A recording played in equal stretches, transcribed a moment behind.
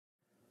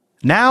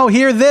Now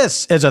Hear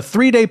This is a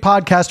 3-day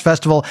podcast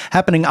festival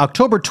happening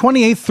October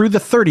 28th through the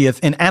 30th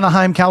in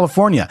Anaheim,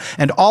 California.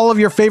 And all of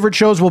your favorite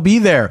shows will be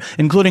there,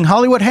 including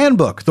Hollywood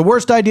Handbook, The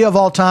Worst Idea of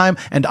All Time,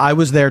 and I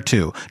Was There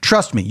Too.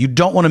 Trust me, you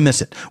don't want to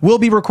miss it. We'll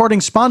be recording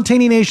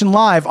Spontaneanation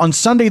Live on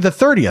Sunday the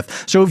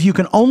 30th, so if you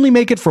can only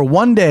make it for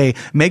one day,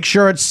 make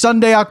sure it's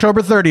Sunday,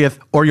 October 30th,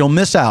 or you'll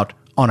miss out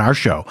on our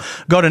show.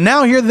 Go to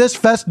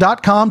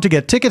nowhearthisfest.com to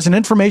get tickets and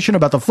information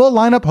about the full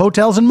lineup,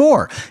 hotels, and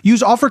more.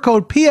 Use offer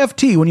code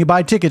PFT when you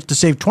buy tickets to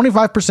save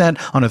 25%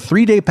 on a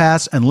 3-day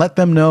pass and let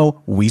them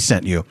know we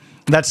sent you.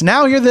 That's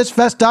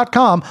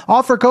nowhearthisfest.com,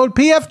 offer code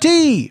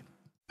PFT.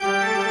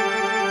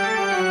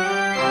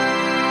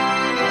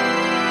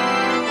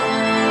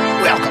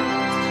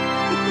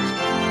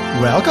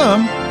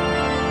 Welcome.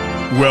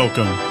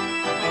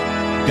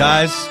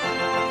 Guys,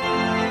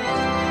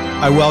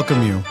 I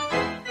welcome you.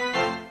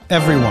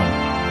 Everyone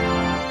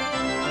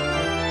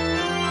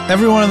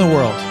in the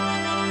world.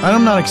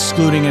 I'm not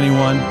excluding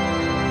anyone.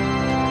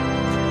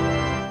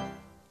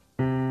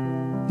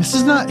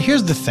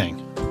 Here's the thing.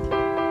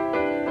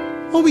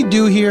 What we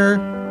do here,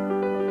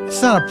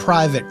 it's not a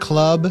private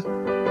club.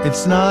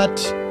 It's not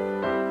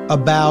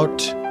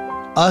about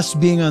us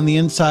being on the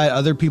inside,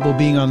 other people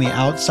being on the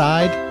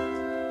outside.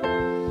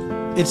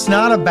 It's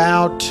not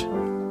about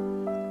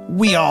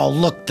we all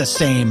look the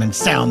same and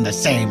sound the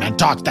same and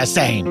talk the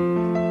same.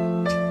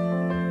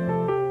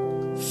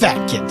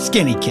 Fat kids,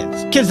 skinny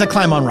kids, kids that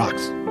climb on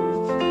rocks.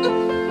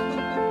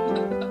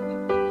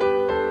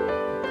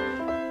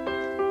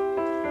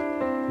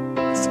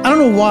 I don't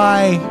know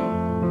why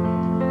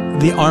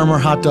the Armour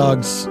Hot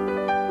Dogs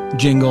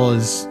jingle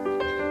is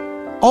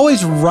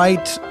always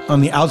right on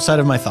the outside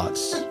of my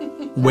thoughts,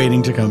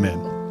 waiting to come in.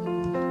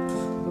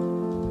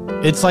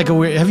 It's like a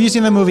weird... Have you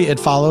seen that movie, It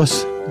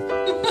Follows?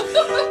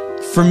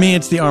 For me,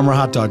 it's the Armour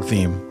Hot Dog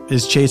theme.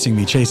 Is chasing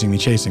me, chasing me,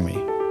 chasing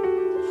me.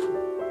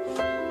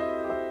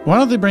 Why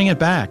don't they bring it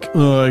back?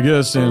 I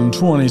guess in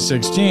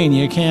 2016,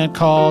 you can't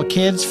call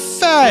kids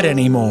fat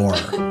anymore.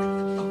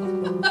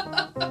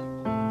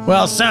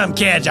 Well, some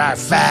kids are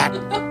fat.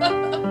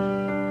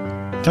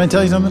 Can I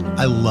tell you something?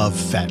 I love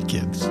fat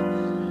kids.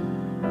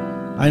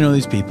 I know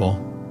these people.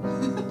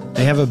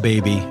 They have a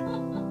baby.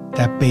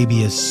 That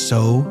baby is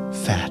so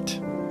fat.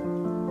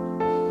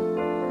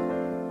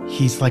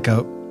 He's like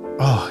a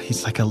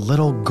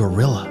little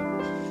gorilla.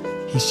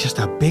 He's just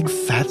a big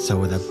fatso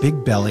with a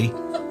big belly.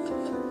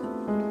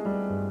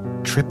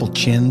 Triple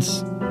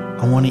chins.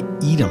 I want to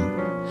eat him.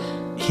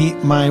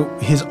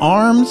 His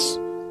arms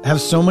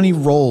have so many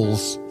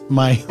rolls.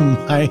 My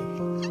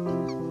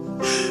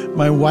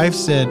wife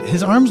said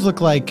his arms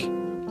look like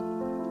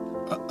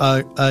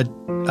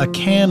a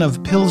can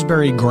of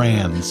Pillsbury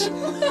Grands.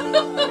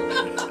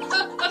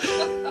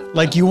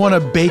 Like you want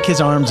to bake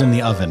his arms in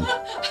the oven.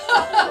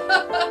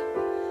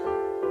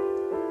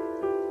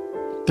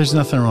 There's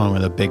nothing wrong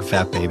with a big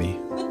fat baby.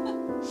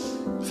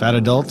 Fat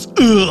adults?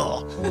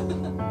 Ugh.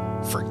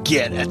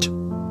 Forget it.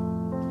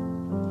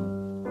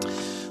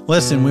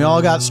 Listen, we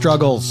all got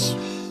struggles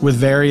with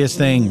various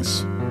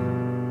things.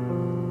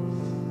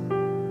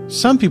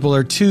 Some people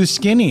are too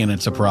skinny and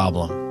it's a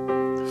problem.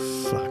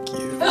 Fuck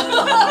you.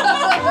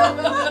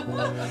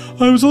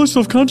 I was always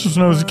self-conscious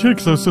when I was a kid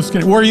because I was so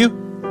skinny. Were you?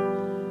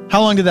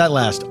 How long did that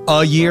last?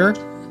 A year?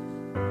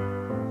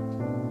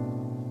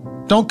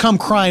 Don't come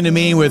crying to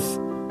me with,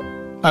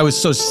 I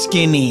was so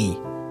skinny.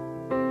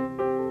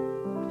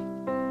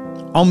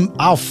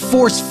 I'll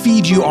force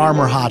feed you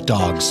Armour Hot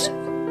Dogs.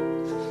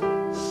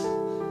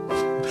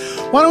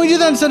 Why don't we do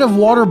that instead of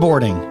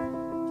waterboarding?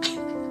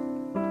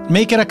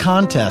 Make it a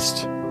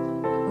contest.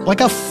 Like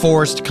a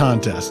forced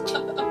contest.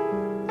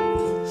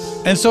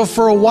 And so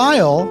for a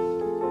while,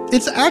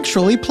 it's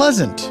actually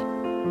pleasant.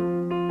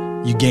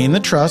 You gain the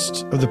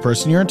trust of the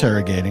person you're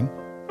interrogating.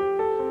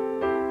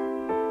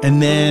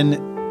 And then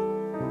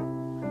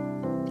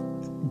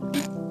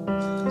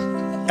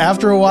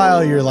after a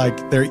while, you're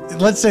like,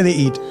 let's say they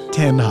eat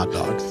 10 hot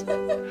dogs.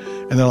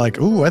 And they're like,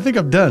 ooh, I think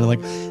I'm done. I'm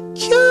like,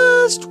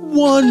 just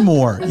one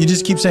more. You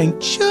just keep saying,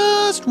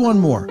 just one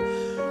more.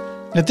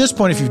 At this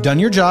point, if you've done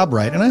your job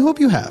right, and I hope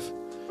you have,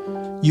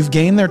 you've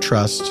gained their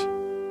trust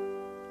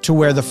to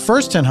where the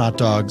first 10 hot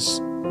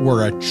dogs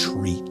were a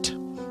treat.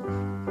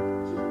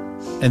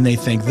 And they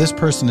think, this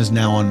person is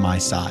now on my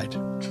side.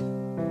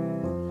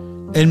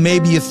 And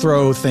maybe you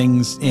throw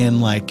things in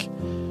like,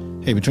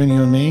 hey, between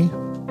you and me,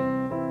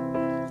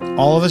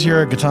 all of us here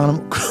at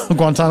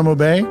Guantanamo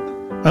Bay,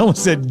 I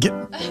almost said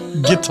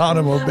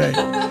Guantanamo Bay.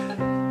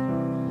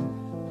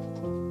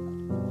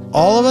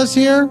 All of us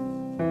here,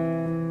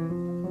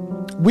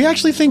 we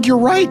actually think you're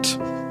right.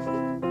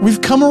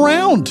 We've come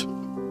around.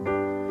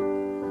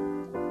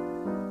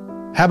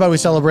 How about we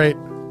celebrate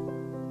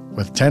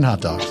with 10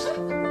 hot dogs?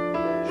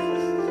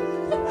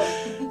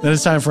 Then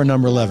it's time for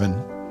number 11.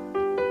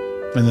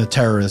 And the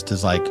terrorist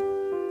is like,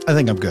 I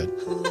think I'm good.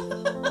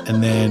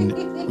 And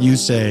then you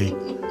say,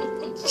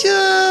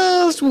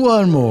 just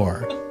one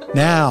more.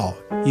 Now,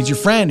 he's your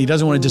friend. He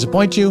doesn't want to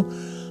disappoint you.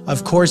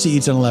 Of course he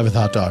eats an 11th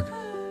hot dog.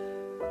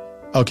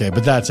 Okay,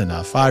 but that's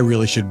enough. I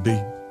really should be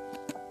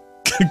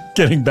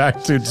getting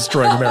back to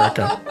destroying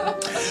America.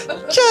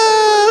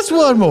 Just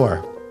one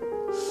more.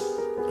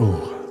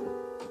 Ooh,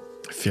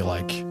 I feel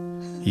like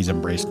he's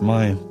embraced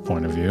my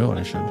point of view.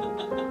 I should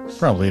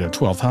probably eat a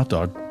 12th hot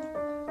dog.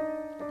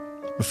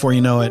 Before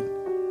you know it,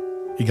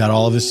 you got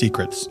all of his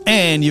secrets.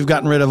 And you've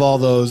gotten rid of all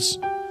those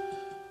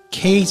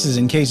cases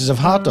and cases of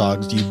hot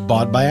dogs you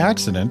bought by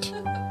accident.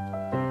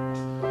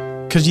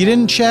 Because you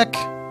didn't check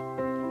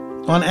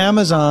on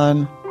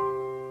Amazon.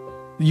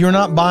 You're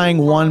not buying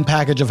one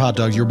package of hot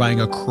dogs. You're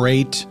buying a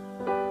crate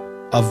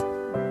of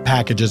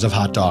packages of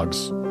hot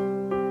dogs.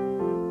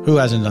 Who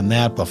hasn't done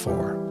that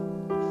before?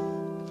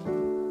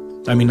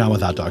 I mean, not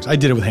with hot dogs. I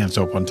did it with hand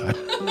soap one time.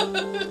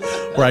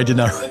 Where I did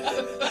not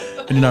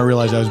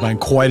realize I was buying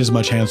quite as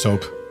much hand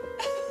soap.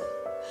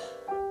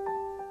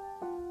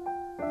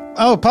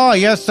 Oh, Paul,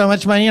 you have so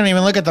much money, you don't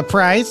even look at the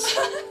price.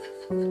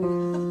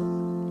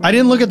 I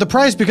didn't look at the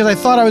price because I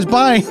thought I was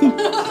buying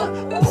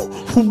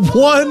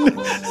one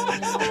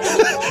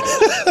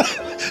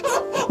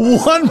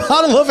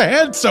bottle of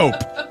hand soap.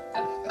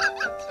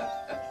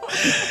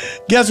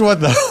 Guess what,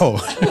 though?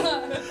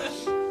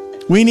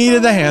 We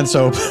needed the hand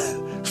soap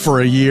for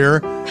a year,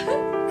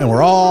 and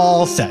we're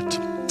all set.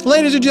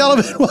 Ladies and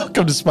gentlemen,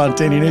 welcome to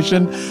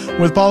Spontaneanation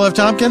with Paul F.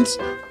 Tompkins.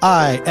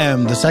 I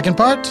am the second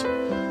part.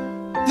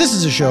 This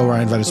is a show where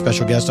I invite a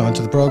special guest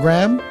onto the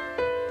program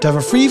to have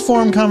a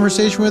free-form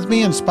conversation with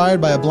me inspired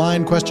by a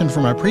blind question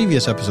from our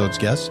previous episode's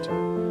guest.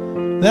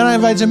 Then I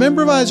invite some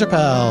improviser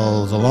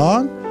pals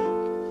along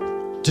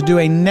to do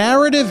a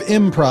narrative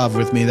improv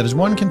with me that is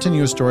one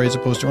continuous story as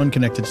opposed to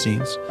unconnected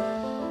scenes,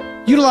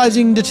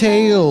 utilizing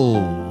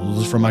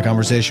details from my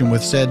conversation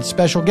with said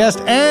special guest,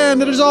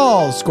 and it is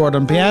all scored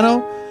on piano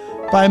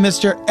by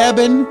Mr.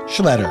 Eban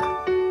Schletter.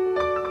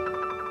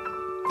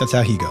 That's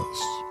how he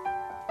goes.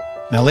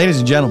 Now, ladies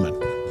and gentlemen,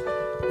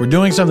 we're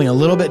doing something a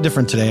little bit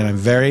different today, and I'm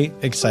very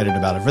excited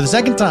about it. For the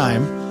second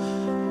time,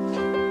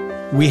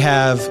 we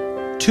have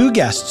two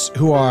guests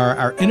who are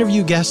our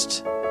interview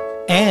guests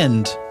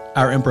and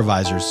our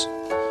improvisers.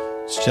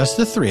 It's just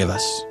the three of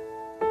us.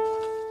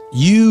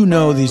 You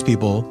know these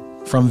people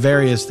from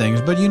various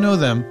things, but you know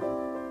them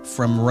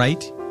from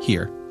right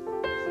here.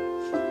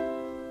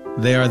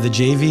 They are the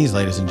JayVees,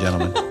 ladies and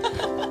gentlemen.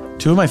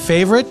 Two of my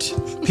favorite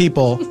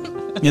people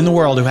in the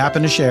world who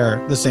happen to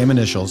share the same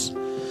initials.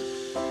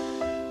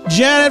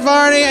 Janet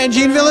Varney and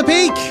Jean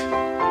Villepique.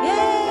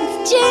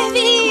 Yay!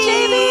 JayVees!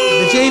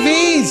 The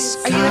JayVees.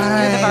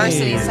 You're the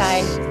varsity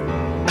side.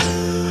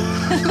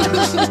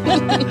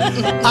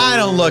 I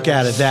don't look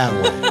at it that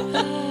way.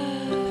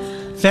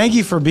 Thank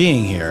you for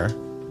being here.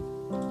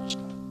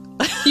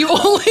 You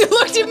only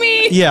looked at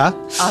me? Yeah.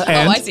 Oh,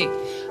 I see.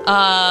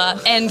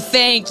 And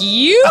thank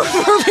you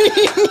for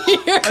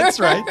being here. That's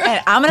right.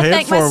 And I'm going to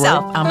thank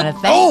myself. I'm going to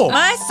thank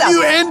myself.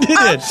 You ended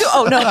it.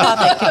 Oh, no,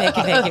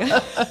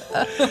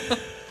 thank you.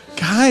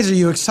 Guys, are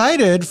you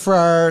excited for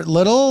our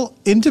little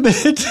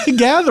intimate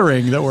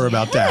gathering that we're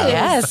about to have?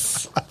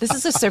 Yes. This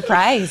is a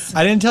surprise.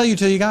 I didn't tell you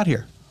till you got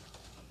here.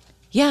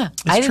 Yeah.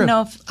 I didn't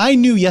know if... I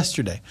knew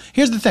yesterday.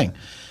 Here's the thing.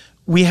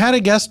 We had a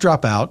guest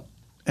drop out,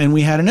 and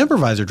we had an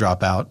improviser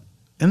drop out,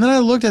 and then I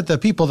looked at the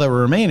people that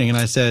were remaining, and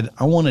I said,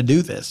 I want to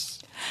do this.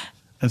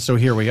 And so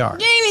here we are.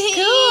 Cool.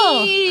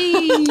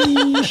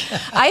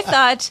 I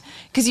thought,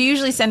 because you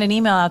usually send an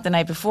email out the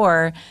night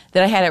before,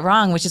 that I had it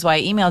wrong, which is why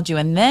I emailed you.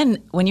 And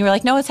then when you were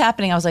like, no, it's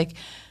happening, I was like,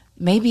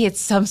 maybe it's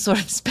some sort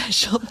of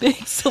special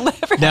big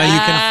celebrity. Now you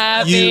can...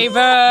 Happy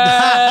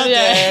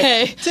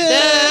birthday to you.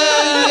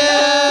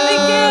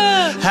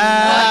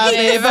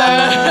 Happy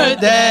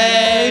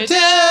birthday to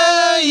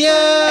you.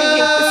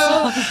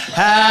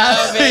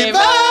 Happy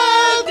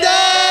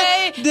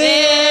birthday,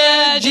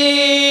 dear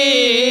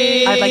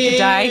Jean. I'd like to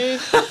die.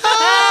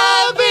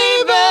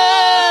 Happy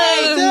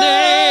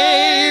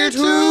birthday to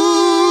you.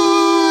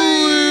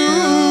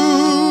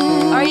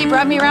 All right, you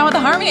brought me around with the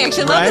harmony. I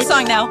actually love this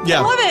song now. Yeah.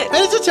 I love it. And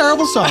it's a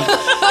terrible song.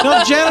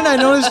 No, Janet, I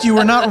noticed you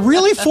were not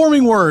really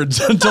forming words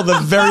until the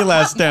very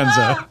last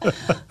stanza.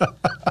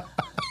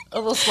 A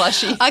little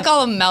slushy. I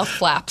call them mouth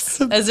flaps,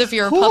 as if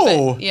you're a Oh,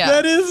 puppet. Yeah.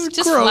 that is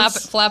just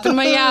gross. flapping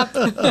my yap.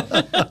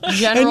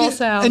 General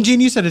sound. And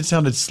Jean, you said it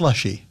sounded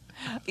slushy.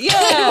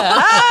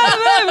 Yeah.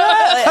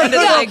 And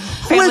it's like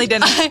family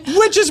dinner.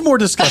 Which is more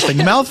disgusting,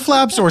 mouth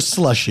flaps or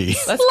slushy?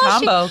 That's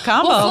combo.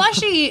 Well,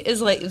 flushy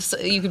is like, so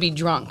you could be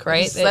drunk,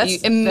 right? That you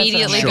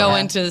immediately go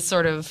into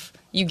sort of,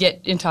 you get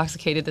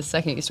intoxicated the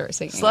second you start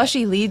singing.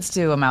 Slushy leads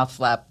to a mouth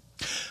flap.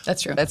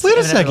 That's true. That's Wait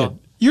a inevitable. second.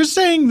 You're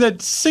saying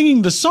that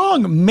singing the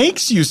song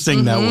makes you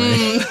sing that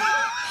way.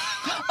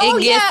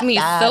 It gets me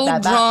so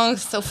drunk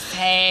so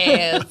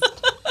fast.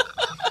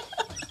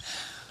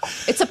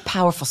 It's a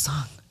powerful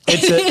song.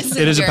 It is a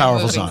very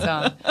powerful moving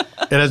song.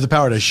 It has the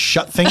power to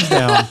shut things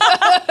down.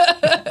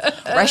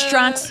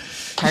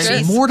 Restaurants, parties.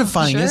 It's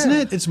mortifying, Sure. isn't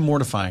it? It's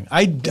mortifying.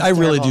 I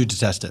really do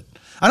detest it.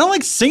 I don't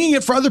like singing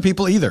it for other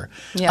people either.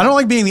 Yeah. I don't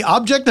like being the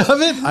object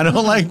of it. I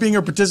don't like being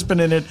a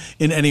participant in it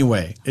in any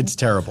way. It's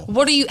terrible.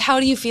 How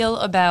do you feel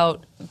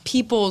about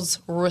people's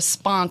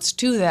response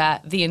to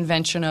that? The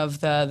invention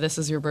of the "This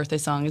Is Your Birthday"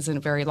 song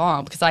isn't very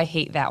long, because I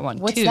hate that one.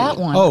 What's too. that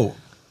one? Oh,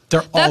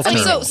 they're all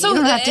terrible. So You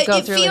don't have to go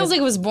it through feels it. like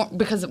it was born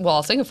because, well,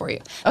 I'll sing it for you.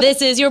 Okay.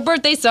 This is your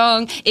birthday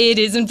song. It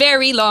isn't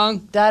very long.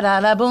 Da da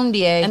da boom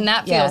die. And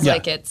that feels Yeah.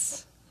 like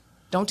it's,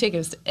 don't take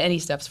it any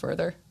steps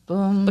further.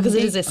 Boom. Because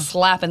it is a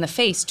slap in the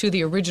face to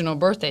the original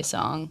birthday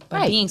song by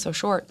Right. being so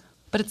short.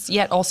 But it's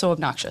yet also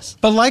obnoxious.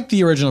 But like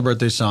the original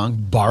birthday song,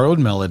 borrowed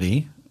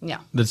melody Yeah.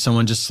 that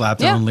someone just slapped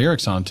their Yeah. own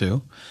lyrics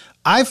onto.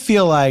 I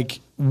feel like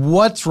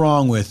what's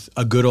wrong with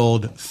a good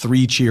old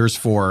 3 cheers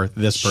for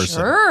this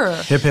person? Sure.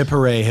 Hip hip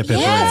hooray, hip hip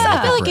hooray. Yes, I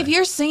hip, feel hip, like if hooray.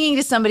 you're singing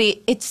to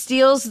somebody, it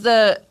steals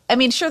the. I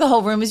mean, sure, the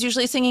whole room is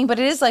usually singing, but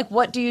it is like,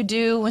 what do you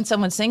do when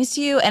someone sings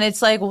to you? And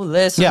it's like, well,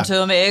 listen Yeah.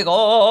 to me,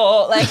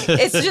 go. Like,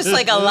 it's just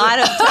like a lot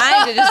of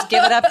time to just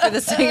give it up for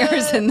the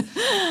singers. And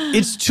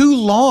It's too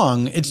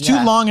long. It's too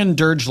Yeah. long and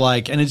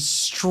dirge-like, and it's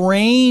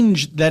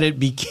strange that it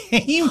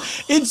became.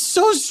 It's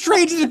so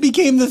strange that it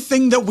became the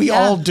thing that we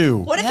all do.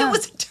 what if it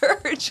was a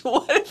dirge?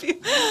 What if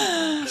you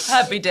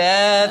Happy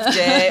Death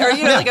Day, or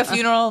like a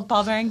funeral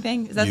pallbearing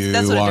thing? You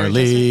That's what a are dirge is.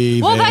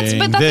 leaving Well, that's a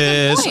good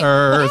this point.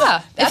 earth. Yeah.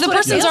 If That's the what it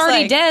person's feels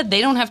already like. dead, they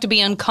don't have to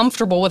be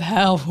uncomfortable with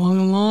how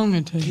long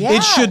it takes. Yeah.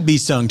 It should be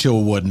sung to a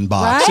wooden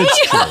box. Right?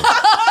 It's true.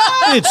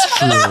 It's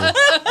true.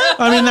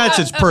 I mean, that's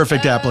its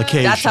perfect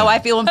application. That's how I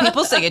feel when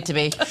people sing it to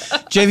me.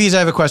 JayVees, I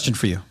have a question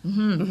for you.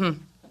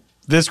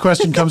 This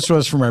question comes to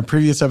us from our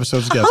previous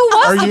episode's guest. Who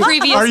was are the you,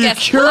 previous Are you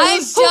guest?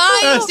 curious I'm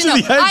dying as to to know.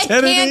 the I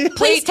identity? can't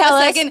Please wait tell a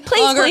us. second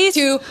Please, longer please.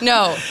 to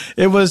know.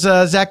 It was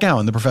Zach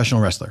Gowen, the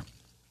professional wrestler.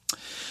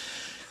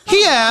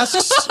 He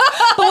asks,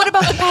 But what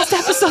about the past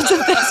episodes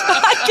of this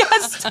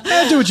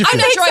podcast? do what you I'm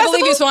feel. not sure I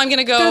believe you, so I'm going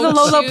to go They're the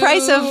low, low to-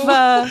 price of.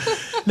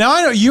 Now,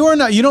 I know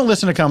you don't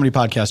listen to comedy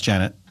podcasts,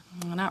 Janet.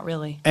 Not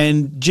really.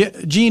 And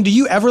Gene, do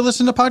you ever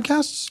listen to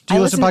podcasts? Do you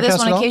I listen to podcasts this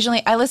one at all?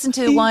 occasionally. I listen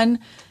to one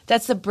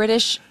that's the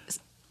British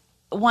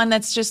one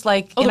that's just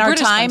like Oh, in the our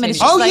British time, one, and it's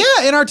too. just Oh, like,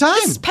 yeah, in our time.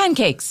 This is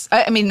pancakes.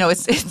 I mean, no,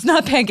 it's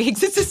not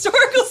pancakes. It's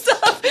historical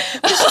stuff.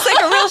 It's just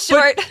like a real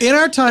short. In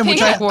our time, which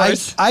Pancake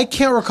Wars. I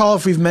can't recall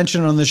if we've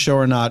mentioned it on this show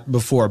or not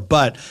before,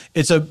 but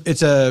it's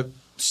a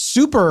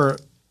super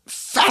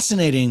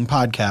fascinating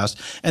podcast,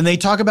 and they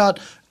talk about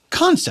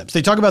concepts.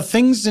 They talk about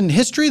things in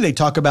history. They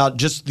talk about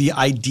just the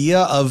idea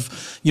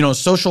of,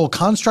 social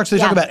constructs. They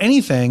talk Yeah. about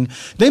anything.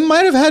 They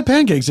might have had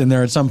pancakes in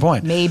there at some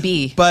point.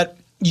 Maybe. But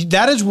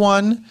that is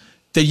one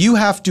that you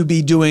have to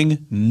be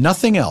doing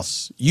nothing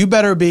else. You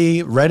better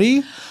be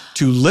ready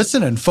to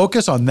listen and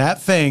focus on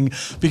that thing,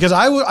 because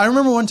I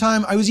remember one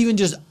time I was even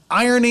just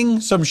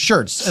ironing some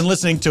shirts and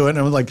listening to it, and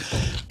I was like,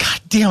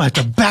 God damn, I have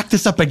to back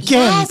this up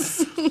again.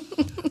 Yes.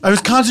 I was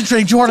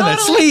concentrating too hard on that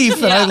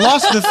sleeve, and I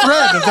lost the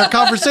thread of their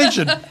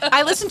conversation.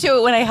 I listen to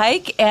it when I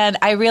hike, and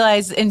I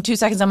realize in 2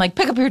 seconds I'm like,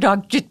 pick up your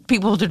dog.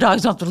 People with their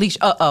dogs off the leash.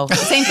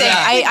 Same thing.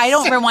 I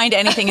don't rewind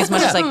anything as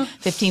much as like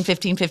 15,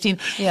 15, 15.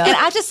 Yeah. And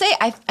I just say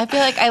I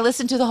feel like I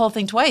listened to the whole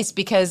thing twice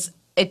because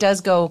it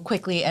does go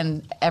quickly,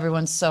 and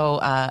everyone's so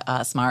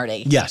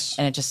smarty. Yes.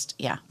 And it just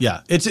Yeah,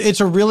 it's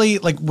a really,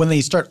 like, when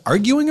they start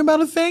arguing about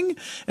a thing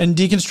and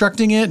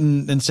deconstructing it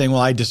and saying,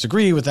 well, I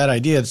disagree with that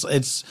idea.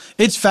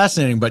 It's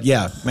fascinating, but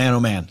yeah, man, oh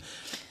man,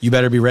 you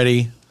better be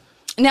ready.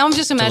 Now I'm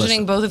just imagining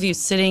listen. both of you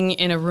sitting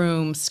in a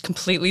room,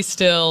 completely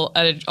still,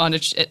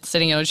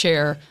 sitting on a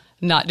chair,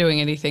 not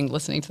doing anything,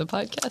 listening to the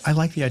podcast. I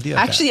like the idea. Of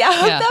Actually,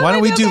 that. Yeah. Why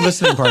don't we do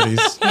listening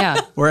parties?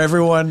 Yeah. Where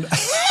everyone,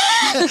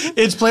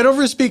 it's played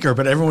over a speaker,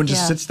 but everyone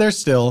just Yeah. sits there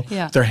still,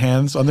 Yeah. their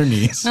hands on their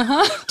knees.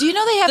 Do you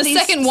know they have The these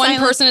second one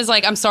silent- person is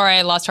like, I'm sorry,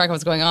 I lost track of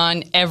what's going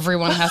on.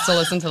 Everyone has to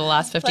listen to the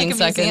last 15 Like a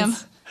museum.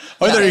 seconds.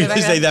 Or they're Yeah. going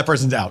to say that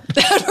person's out.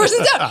 That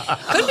person's out.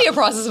 Could be a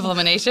process of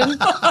elimination.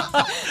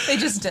 They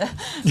just duck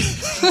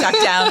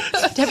down.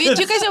 Do you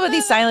guys know about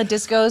these silent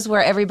discos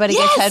where everybody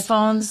gets Yes.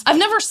 headphones? I've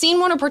never seen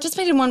one or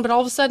participated in one, but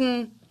all of a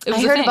sudden, it was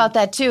I a heard thing. about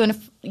that too, and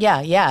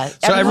yeah.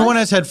 So everyone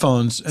has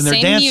headphones and they're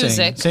Same dancing.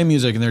 music. Same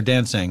music and they're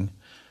dancing.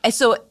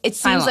 So it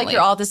seems like Silently.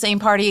 you're all at the same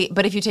party,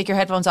 but if you take your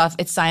headphones off,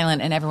 it's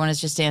silent, and everyone is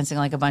just dancing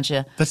like a bunch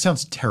of. That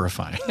sounds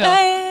terrifying.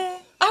 I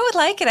would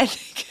like it. I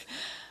think.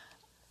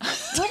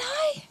 Would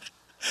I?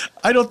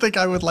 I don't think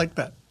I would like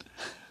that.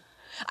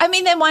 I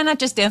mean, then why not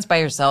just dance by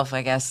yourself?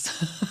 I guess.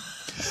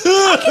 So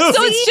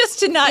it's just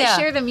to not Yeah.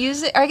 share the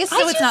music. Or I guess so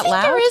I it's do not think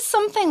loud. there is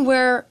something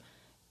where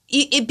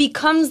it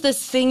becomes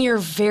this thing you're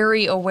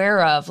very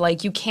aware of.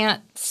 Like you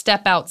can't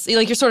step out.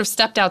 Like you're sort of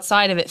stepped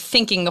outside of it,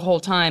 thinking the whole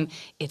time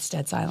it's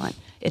dead silent.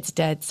 It's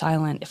dead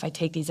silent. If I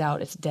take these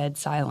out, it's dead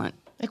silent.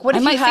 Like, what I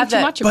if might you have think too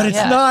that- much But about it's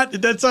it. not.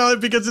 That's all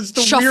because it's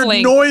the Shuffling,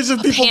 weird noise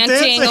of people panting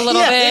dancing a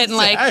little bit and,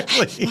 like,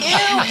 exactly. Ew.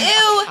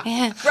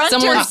 Yeah. Grunter.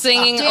 Someone's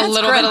singing a Dance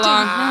little bit grunter.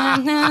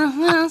 along.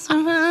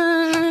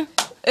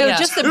 Ew, Yeah.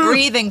 just the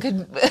breathing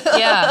could.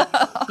 Yeah.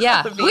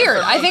 Weird.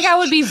 I think I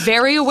would be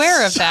very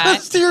aware of that.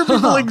 Just hear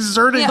people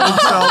exerting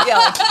themselves.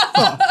 Yeah,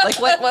 like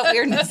what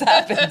weirdness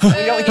happens?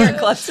 We don't hear in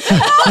clubs.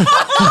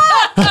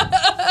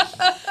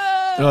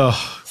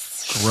 Ugh,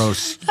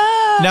 gross.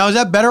 Now, is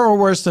that better or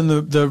worse than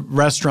the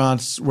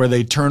restaurants where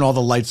they turn all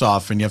the lights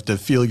off and you have to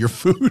feel your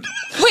food?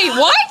 Wait,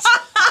 what?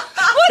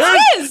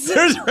 What's this?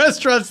 There's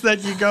restaurants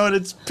that you go and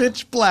it's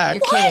pitch black.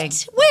 You're kidding.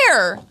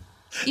 Where?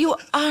 You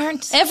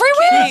aren't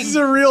Everywhere? This is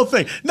a real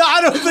thing. No,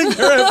 I don't think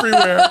they're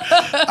everywhere.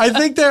 I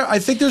think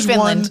there's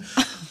Finland.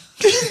 one.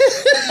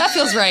 That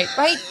feels right.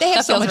 Right? They have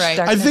That so feels much right.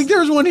 I darkness. think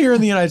there's one here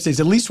in the United States,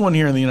 at least one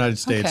here in the United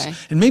States. Okay.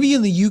 And maybe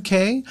in the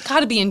UK.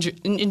 Gotta be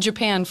in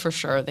Japan for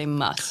sure. They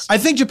must. I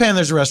think Japan,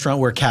 there's a restaurant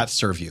where cats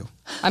serve you.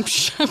 I'm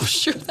sure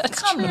that's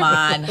Come true.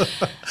 on. I'm sure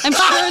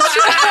it's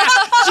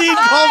true. Gene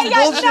calls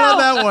bullshit on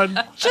that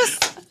one.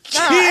 Just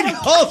Gene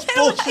calls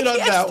bullshit on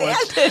that one.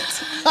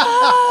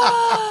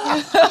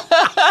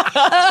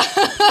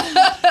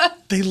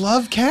 They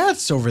love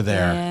cats over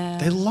there. Yeah.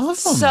 They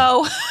love them.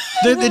 So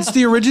It's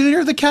the originator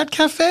of the Cat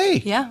Cafe.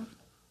 Yeah.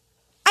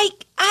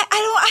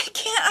 I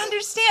can't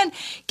understand.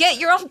 Get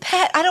your own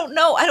pet. I don't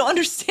know. I don't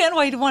understand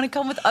why you'd want to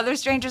come with other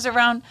strangers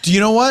around. Do you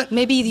know what?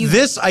 Maybe you-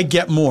 This I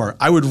get more.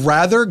 I would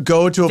rather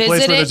go to a place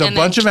Visit where it there's a and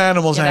bunch then of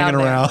animals get out hanging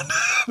there. around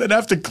than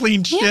have to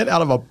clean shit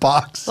out of a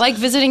box. Like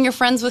visiting your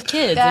friends with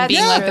kids and That's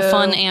being like the true.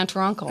 fun aunt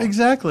or uncle.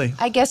 Exactly.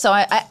 I guess so.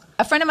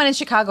 A friend of mine in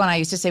Chicago and I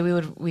used to say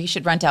we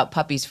should rent out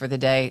puppies for the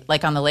day,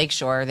 like on the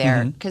lakeshore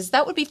there, because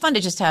that would be fun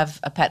to just have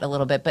a pet a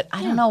little bit. But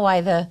I don't know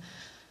why the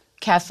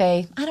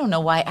cafe. I don't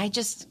know why.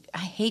 I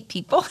hate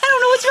people. I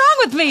don't know what's wrong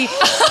with me.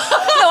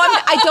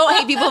 I don't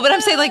hate people, but I'm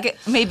saying like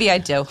maybe I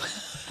do.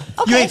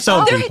 You hate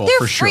some people, They're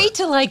for free sure.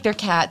 to like their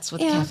cats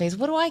with cafes.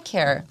 What do I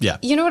care? Yeah.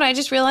 You know what I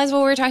just realized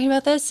while we were talking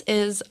about this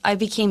is I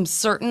became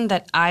certain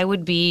that I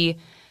would be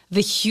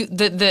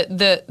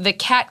the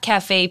cat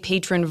cafe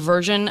patron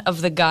version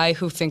of the guy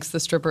who thinks the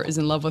stripper is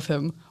in love with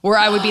him. Where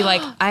I would be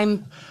like,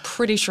 I'm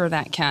pretty sure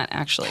that cat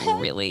actually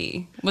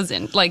really was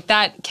in like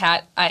that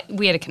cat.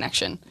 We had a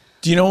connection.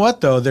 Do you know what,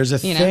 though? There's a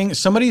You know? thing.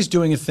 Somebody's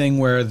doing a thing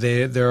where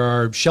there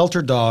are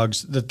shelter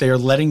dogs that they are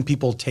letting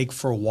people take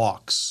for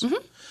walks. Mm-hmm.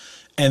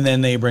 And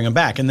then they bring them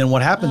back. And then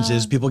what happens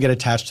is people get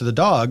attached to the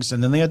dogs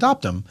and then they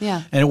adopt them.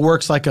 Yeah. And it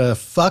works like a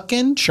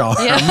fucking charm.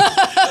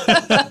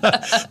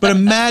 But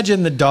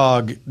imagine the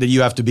dog that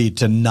you have to be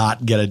to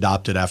not get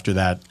adopted after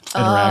that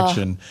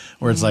interaction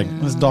where it's like,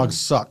 this dog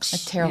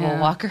sucks. Terrible Yeah.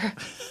 walker.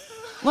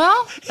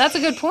 Well, that's a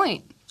good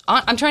point.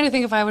 I'm trying to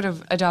think if I would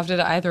have adopted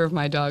either of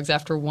my dogs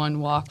after one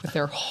walk with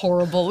their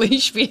horrible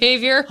leash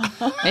behavior.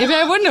 Maybe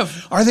I wouldn't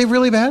have. Are they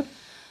really bad?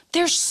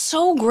 They're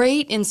so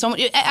great in so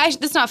many.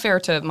 That's not fair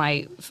to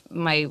my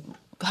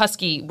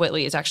husky.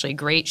 Whitley is actually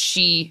great.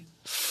 She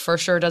for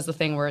sure does the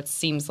thing where it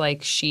seems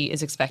like she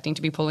is expecting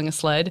to be pulling a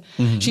sled.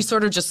 She's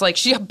sort of just like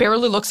she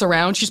barely looks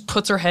around. She just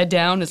puts her head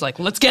down. Is like,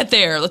 let's get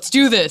there. Let's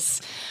do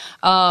this.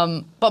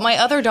 But my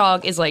other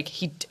dog is like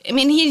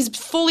he's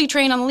fully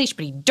trained on the leash,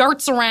 but he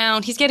darts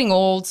around. He's getting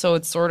old, so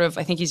it's sort of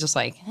I think he's just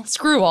like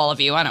screw all of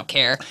you. I don't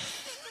care.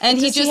 And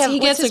he Does he have-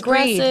 gets what's his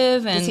breed?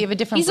 aggressive. Does And he have a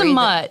different He's breed a that-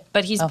 mutt,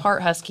 but he's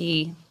part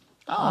husky,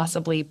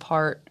 possibly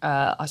part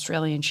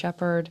Australian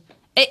Shepherd.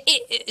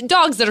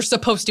 Dogs that are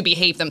supposed to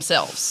behave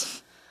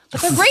themselves, but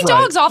they're great Right,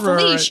 dogs off the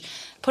right. leash.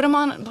 Put them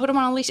on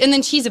a leash, and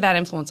then she's a bad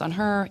influence on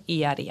her.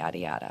 Yada yada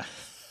yada.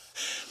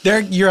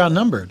 You're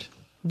outnumbered.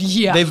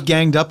 Yeah, They've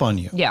ganged up on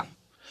you. yeah.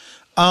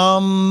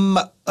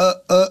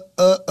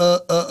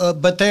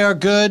 But they are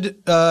good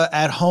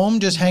at home,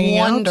 just hanging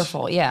out.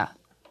 Wonderful, yeah.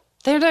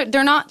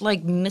 They're not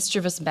like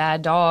mischievous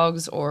bad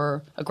dogs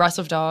or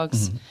aggressive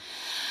dogs.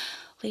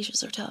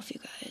 Leashes are tough, you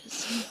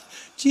guys.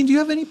 Gene, do you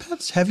have any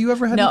pets? Have you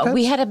ever had any No, pets?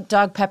 we had a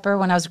dog Pepper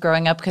when I was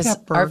growing up because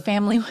Pepper. our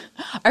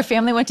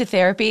family went to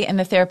therapy and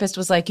the therapist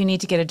was like, you need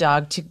to get a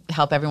dog to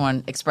help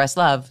everyone express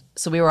love.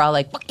 So we were all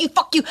like,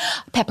 fuck you,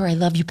 Pepper, I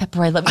love you,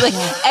 Pepper, I love you.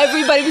 Like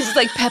everybody was just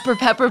like Pepper.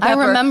 I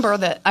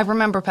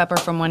remember Pepper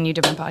from when you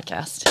did my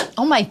podcast.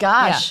 Oh my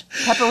gosh,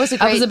 Pepper was a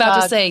great I was about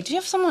dog. to say, do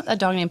you have a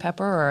dog named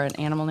Pepper or an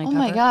animal named Oh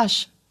Pepper? my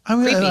gosh.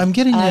 I'm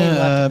getting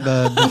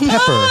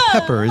Pepper.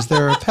 Pepper. Is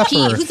there a pepper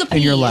Pea. Who's a pea?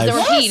 in your life? Is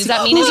there a pea? Does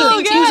that mean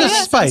anything to Who's you? a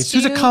spice?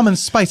 Who's a common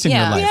spice in your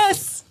life?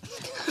 Yes.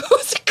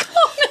 Who's a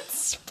common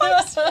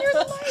spice in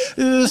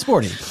your life?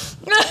 Sporty.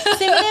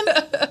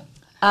 Synonym?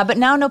 But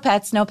now no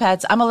pets.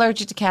 I'm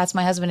allergic to cats.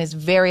 My husband is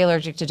very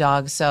allergic to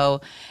dogs.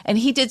 And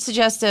he did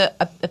suggest a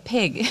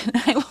pig.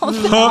 I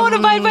won't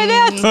abide by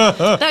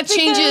that. That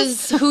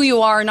changes who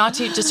you are, not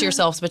to just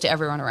yourselves, but to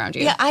everyone around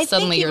you. Yeah, I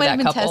Suddenly think he you're might that have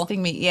been couple.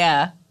 testing me.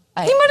 Yeah.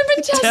 He might have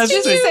been testing.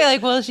 Just to say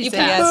like, well, she said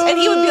passed. yes. And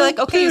he would be like,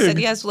 okay, you said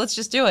Pig. yes, let's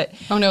just do it.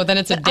 Oh no, then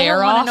it's a I dare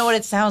don't want off. to know what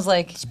it sounds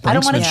like. I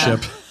don't want to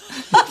Brinksmanship.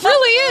 It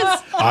really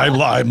is.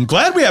 I'm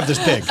glad we have this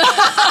pig.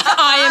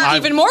 I am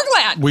even more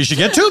glad. We should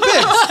get 2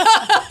 pigs.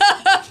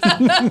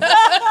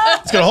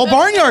 It's got a whole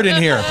barnyard in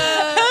here.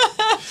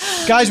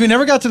 Guys, we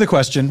never got to the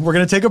question. We're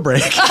going to take a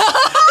break.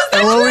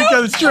 And when we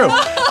come, it's true.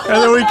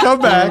 And then we come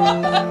back,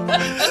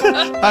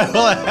 I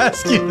will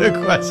ask you the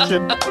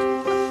question.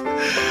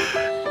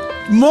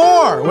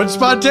 More when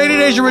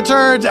Spontaneanation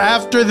returns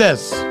after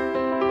this.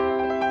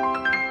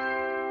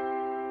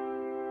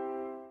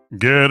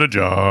 Get a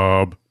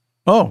job.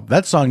 Oh,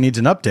 that song needs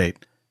an update.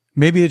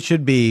 Maybe it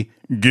should be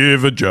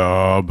Give a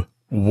job.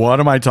 What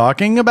am I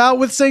talking about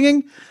with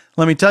singing?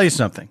 Let me tell you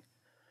something.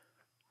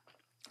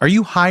 Are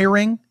you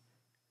hiring?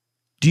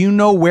 Do you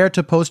know where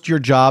to post your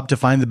job to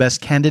find the best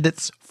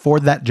candidates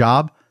for that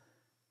job?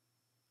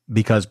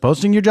 Because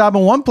posting your job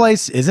in one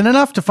place isn't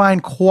enough to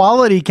find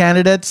quality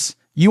candidates.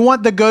 You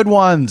want the good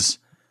ones,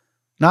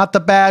 not the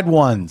bad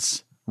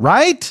ones,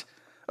 right?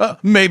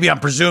 Maybe I'm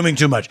presuming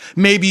too much.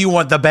 Maybe you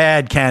want the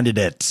bad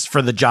candidates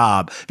for the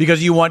job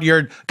because you want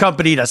your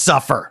company to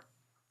suffer.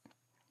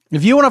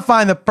 If you want to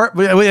find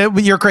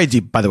you're crazy,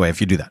 by the way, if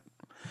you do that.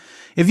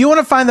 If you want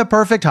to find the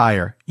perfect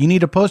hire, you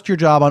need to post your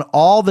job on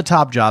all the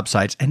top job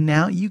sites, and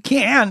now you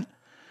can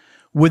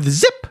with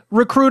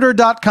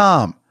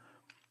ZipRecruiter.com.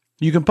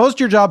 You can post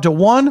your job to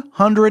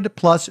 100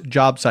 plus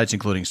job sites,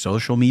 including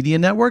social media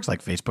networks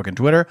like Facebook and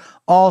Twitter,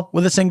 all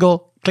with a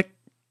single click.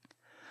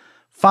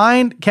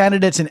 Find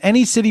candidates in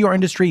any city or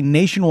industry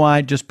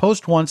nationwide. Just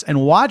post once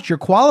and watch your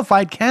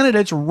qualified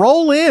candidates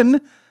roll in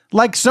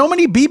like so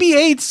many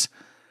BB-8s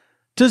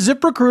to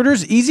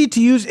ZipRecruiter's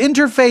easy-to-use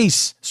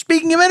interface.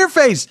 Speaking of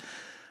interface,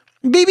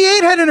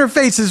 BB-8 had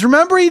interfaces.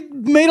 Remember, he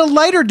made a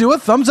lighter do a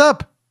thumbs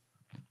up.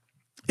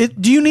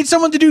 Do you need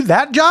someone to do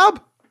that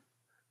job?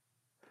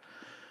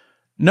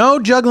 No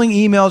juggling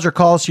emails or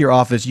calls to your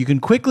office. You can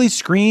quickly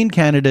screen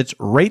candidates,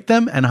 rate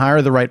them, and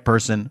hire the right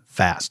person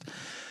fast.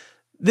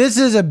 This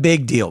is a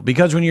big deal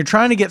because when you're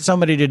trying to get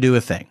somebody to do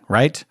a thing,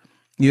 right?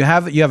 You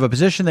have a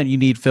position that you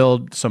need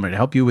filled, somebody to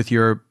help you with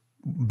your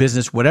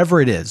business,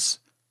 whatever it is.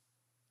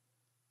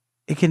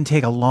 It can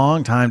take a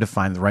long time to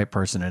find the right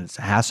person, and it's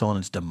a hassle and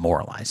it's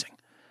demoralizing.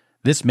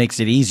 This makes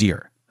it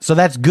easier. So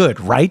that's good,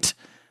 right?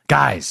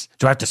 Guys,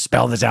 do I have to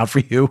spell this out for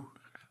you?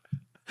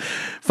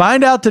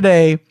 Find out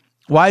today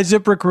why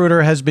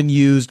ZipRecruiter has been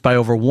used by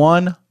over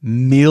 1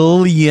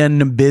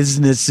 million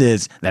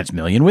businesses. That's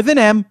million with an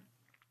M.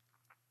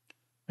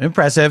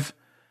 Impressive.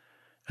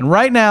 And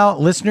right now,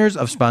 listeners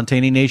of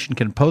Spontaneous Nation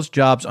can post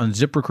jobs on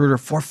ZipRecruiter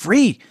for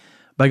free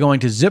by going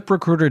to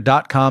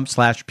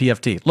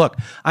ZipRecruiter.com/PFT. Look,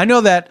 I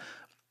know that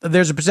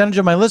there's a percentage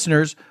of my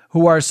listeners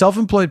who are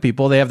self-employed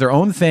people. They have their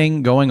own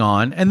thing going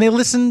on, and they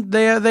listen.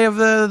 They have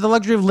the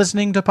luxury of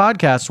listening to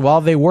podcasts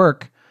while they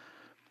work.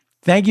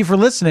 Thank you for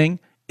listening.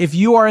 If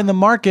you are in the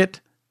market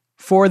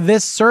for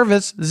this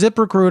service,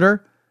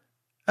 ZipRecruiter,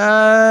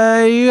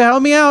 you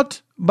help me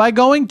out by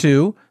going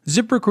to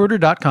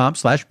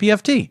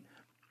ZipRecruiter.com/PFT.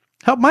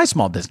 Help my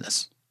small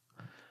business.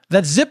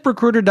 That's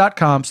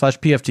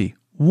ZipRecruiter.com/PFT.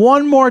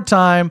 One more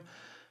time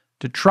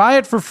to try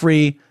it for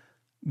free.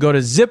 Go to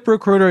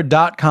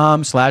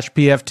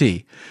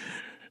ZipRecruiter.com/PFT.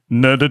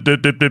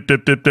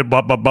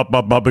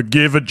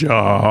 Give a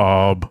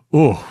job.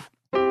 Ooh.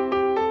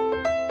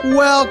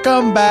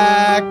 Welcome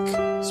back,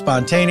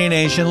 Spontaneous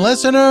Nation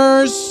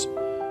listeners.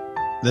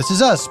 This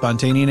is us,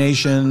 Spontaneous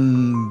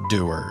Nation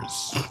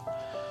doers.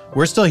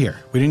 We're still here.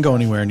 We didn't go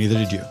anywhere, neither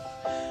did you.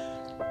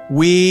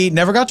 We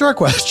never got to our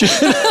question.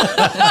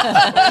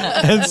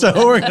 And so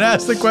we're going to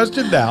ask the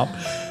question now.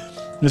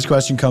 This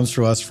question comes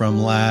to us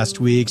from last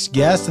week's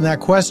guest, and that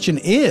question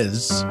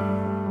is,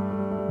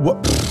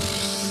 what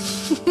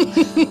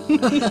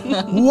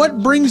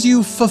brings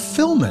you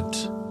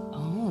fulfillment?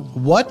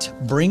 What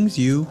brings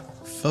you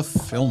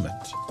fulfillment?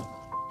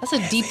 That's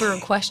a deeper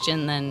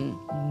question than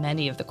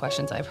many of the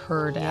questions I've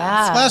heard Yeah.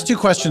 asked. Last two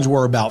questions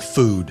were about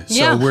food,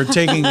 so we're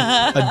taking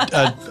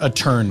a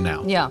turn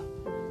now. Yeah.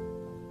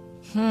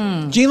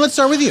 Jean, let's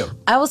start with you.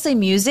 I will say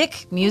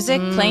music.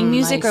 Playing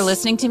music or nice.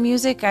 listening to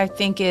music, I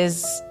think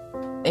is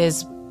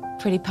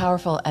pretty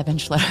powerful. Eban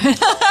Schletter.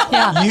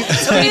 Yeah.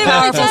 Pretty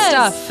powerful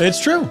stuff.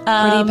 It's true.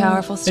 Pretty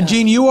powerful stuff. And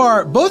Jean,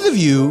 both of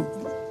you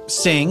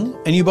sing,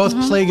 and you both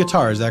play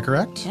guitar, is that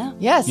correct? Yeah.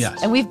 Yes. Yes.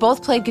 And we've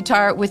both played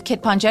guitar with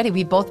Kit Pongetti.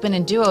 We've both been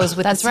in duos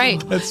with That's the right.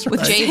 same- That's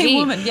With right. JV. same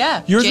woman.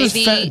 Yeah. Yours was,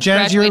 JV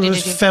Jan's, yours graduated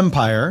was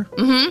Fempire.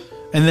 Mm-hmm.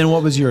 And then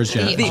what was yours,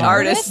 Jan? The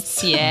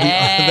artists. Yeah.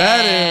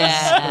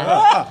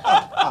 That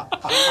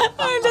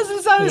It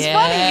doesn't sound as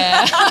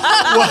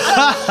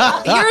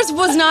funny. Yours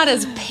was not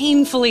as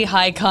painfully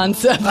high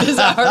concept as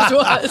ours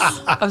was.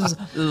 I was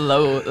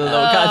low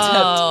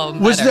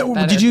concept.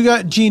 is. Did you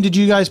guys, Jean, did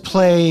you guys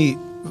play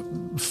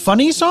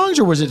funny songs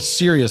or was it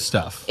serious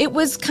stuff? It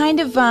was kind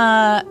of,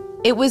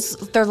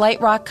 they're light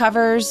rock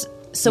covers.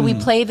 So we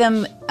play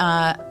them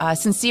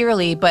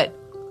sincerely, but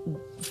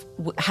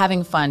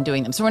having fun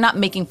doing them. So we're not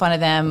making fun of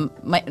them,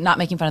 not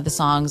making fun of the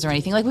songs or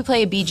anything. Like we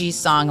play a Bee Gees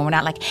song and we're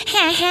not like,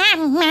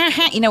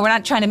 we're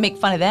not trying to make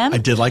fun of them. I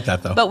did like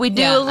that though. But we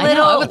do Yeah, a little. I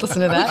know, I would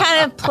listen to that. We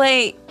kind of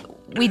play.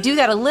 We do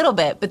that a little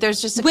bit, but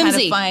there's just a Whimsy.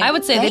 kind of fine. I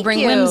would say they Thank bring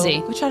you.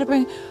 whimsy. We try to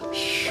bring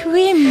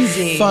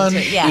whimsy. Fun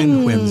Yeah.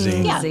 and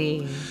whimsy. Yeah.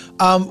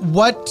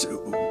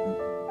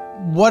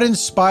 What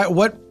inspired,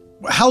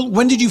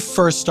 when did you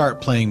first start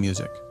playing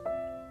music?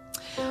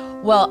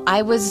 Well,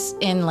 I was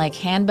in like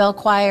handbell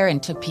choir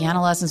and took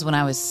piano lessons when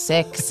I was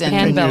 6 and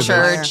Handbell in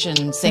church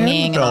and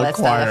singing and all that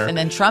Handbell choir. stuff. And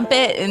then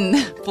trumpet in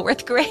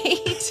 4th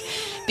grade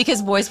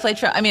because boys played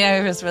trumpet. I mean,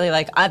 I was really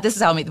like, this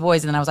is how I meet the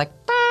boys. And then I was like,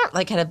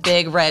 like had a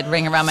big red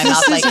ring around my mouth.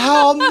 This Like, is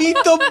how I'll meet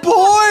the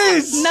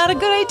boys. not a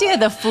good idea.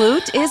 The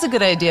flute is a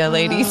good idea,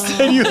 ladies.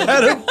 And you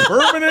had a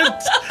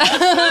permanent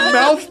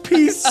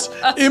mouthpiece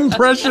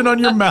impression on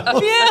your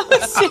mouth.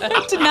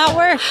 It did not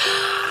work.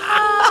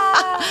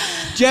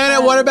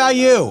 Janet, what about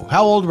you?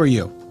 How old were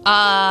you?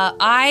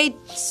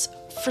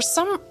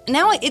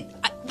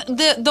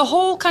 The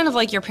whole kind of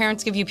like your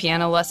parents give you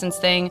piano lessons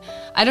thing,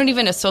 I don't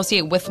even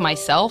associate with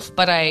myself,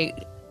 but I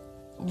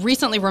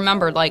recently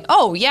remembered like,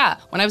 oh yeah,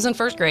 when I was in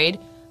first grade,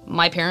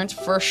 my parents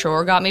for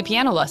sure got me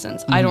piano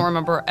lessons. I don't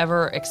remember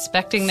ever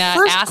expecting that,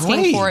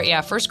 asking for it.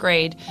 Yeah, first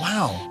grade.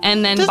 Wow.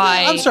 And then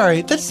I'm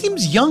sorry, that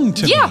seems young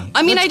to me. Yeah,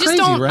 I mean, That's I just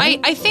crazy, don't, right?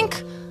 I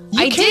think... You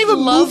I can't did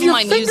even love move your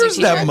my music fingers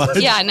that teacher. much.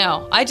 Yeah,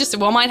 no.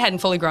 Mine hadn't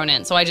fully grown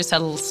in, so I just had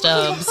little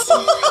stubs.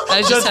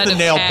 I Just had the to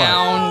nail part.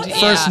 pound.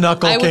 First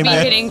knuckle I would came be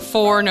in. hitting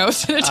 4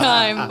 notes at a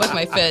time with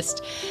my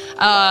fist.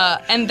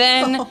 And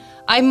then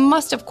I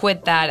must have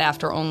quit that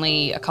after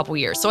only a couple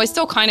years. So I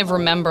still kind of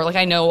remember, like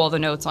I know all the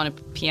notes on a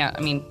piano.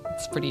 I mean,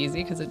 it's pretty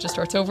easy because it just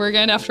starts over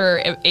again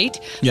after 8.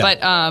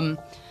 Yeah.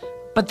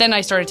 But then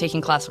I started taking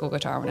classical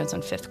guitar when I was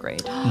in 5th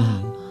grade.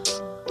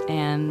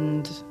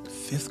 And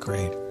 5th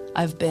grade.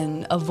 I've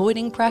been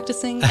avoiding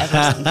practicing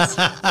ever since.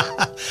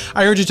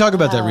 I heard you talk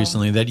about that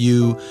recently, that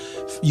you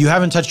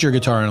haven't touched your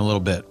guitar in a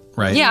little bit,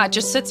 right? Yeah, it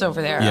just sits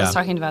over there. Yeah. I was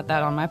talking about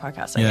that on my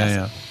podcast, I guess.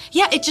 Yeah.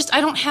 Yeah, it just,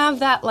 I don't have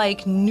that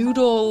like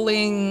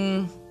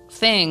noodling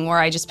thing where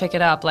I just pick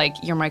it up like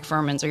your Mike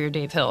Furmans or your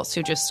Dave Hills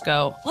who just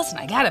go, listen,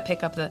 I gotta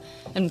pick up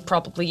and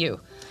probably you.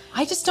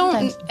 I just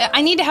don't,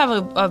 I need to have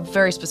a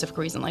very specific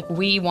reason. Like,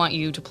 we want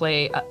you to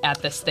play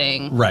at this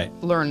thing. Right.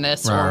 Learn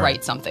this Right. or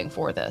write something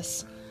for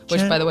this.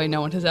 Which, by the way,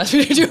 no one has asked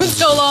me to do in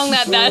so long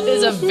that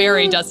is a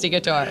very dusty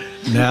guitar.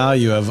 Now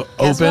you have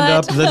opened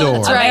up the door.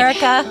 That's right.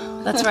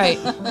 America. That's right.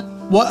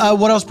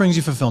 What else brings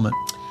you fulfillment?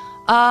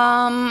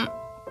 I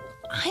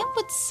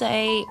would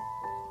say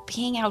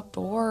being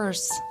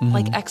outdoors,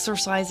 like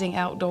exercising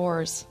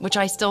outdoors, which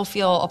I still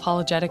feel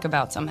apologetic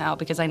about somehow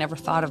because I never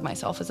thought of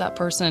myself as that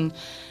person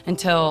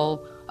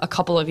until a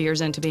few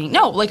years into being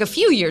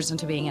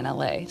in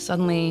LA.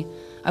 Suddenly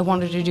I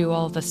wanted to do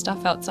all this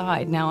stuff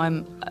outside. Now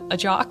I'm a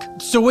jock.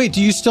 So wait, do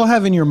you still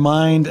have in your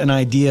mind an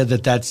idea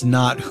that that's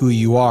not who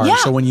you are? Yeah,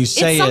 So when you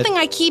say it's something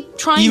I keep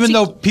trying to... even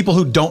though people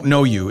who don't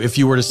know you, if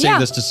you were to say Yeah.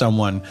 this to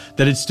someone,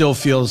 that it still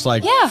feels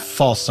like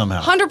false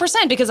somehow.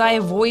 100%, because I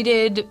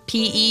avoided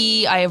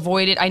PE.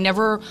 I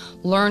never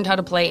learned how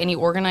to play any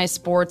organized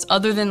sports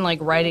other than like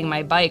riding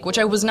my bike, which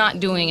I was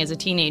not doing as a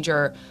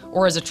teenager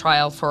or as a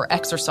child for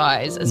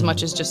exercise as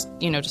much as just,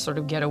 to sort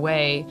of get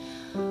away.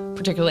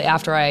 Particularly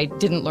after I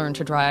didn't learn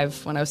to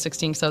drive when I was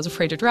 16 because I was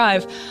afraid to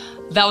drive.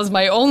 That was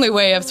my only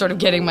way of sort of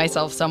getting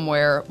myself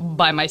somewhere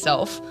by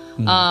myself.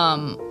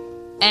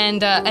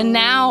 And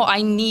now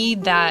I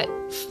need that,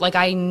 like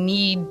I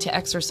need to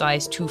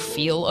exercise to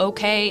feel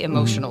okay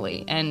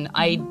emotionally. And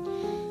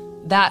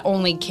that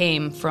only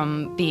came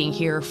from being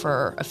here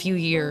for a few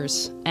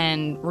years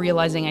and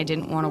realizing I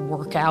didn't want to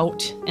work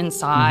out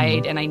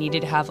inside and I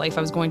needed to have, like, if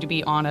I was going to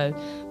be on a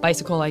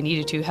bicycle, I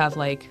needed to have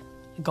like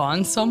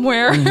gone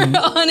somewhere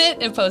on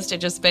it opposed to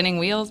just spinning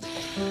wheels.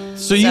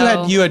 So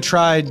you had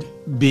tried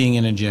being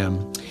in a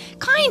gym.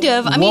 Kind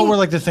of. What were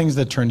like the things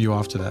that turned you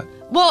off to that?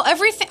 Well,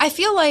 everything. I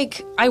feel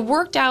like I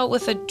worked out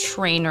with a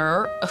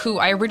trainer who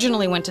I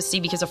originally went to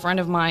see because a friend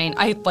of mine,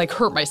 I like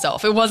hurt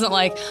myself. It wasn't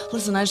like,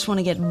 listen, I just want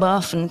to get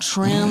buff and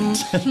trim.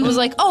 It was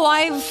like, oh,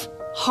 I've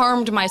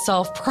harmed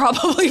myself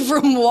probably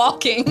from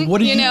walking. What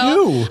did you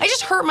do? I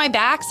just hurt my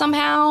back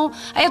somehow.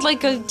 I had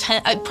like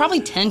probably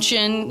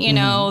tension,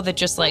 that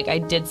just like I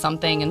did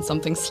something and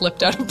something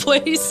slipped out of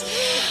place.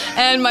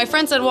 And my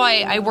friend said, well,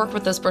 I worked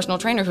with this personal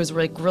trainer who's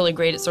really, really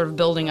great at sort of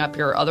building up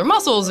your other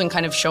muscles and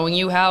kind of showing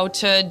you how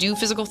to do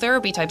physical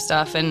therapy type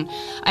stuff. And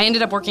I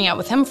ended up working out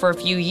with him for a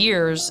few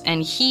years,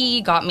 and he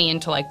got me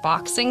into like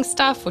boxing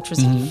stuff, which was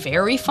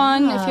very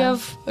fun if you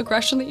have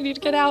aggression that you need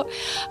to get out.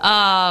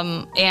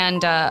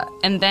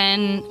 And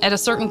then at a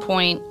certain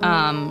point,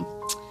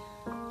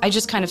 I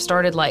just kind of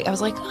started like, I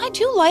was like, I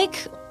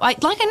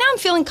now I'm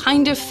feeling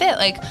kind of fit.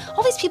 Like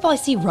all these people I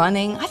see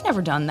running, I've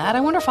never done that. I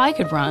wonder if I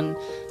could run.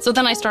 So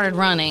then I started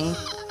running.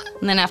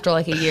 And then after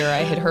like a year, I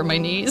had hurt my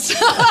knees.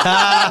 But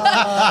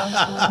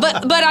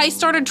I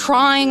started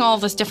trying all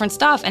this different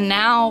stuff. And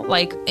now,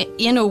 like,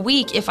 in a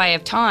week, if I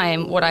have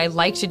time, what I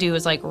like to do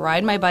is like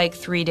ride my bike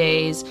 3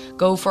 days,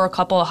 go for a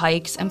couple of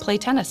hikes, and play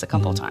tennis a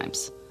couple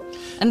times.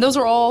 And those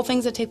are all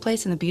things that take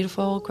place in the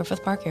beautiful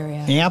Griffith Park area.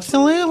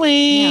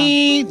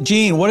 Absolutely. Yeah.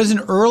 Gene, what is an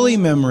early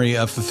memory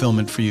of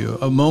fulfillment for you?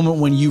 A moment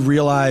when you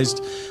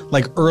realized,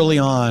 like early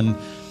on,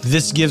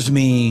 this gives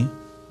me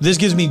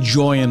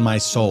joy in my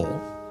soul.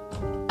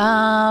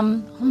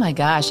 Oh my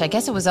gosh, I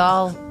guess it was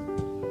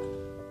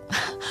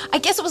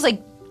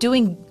like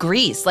doing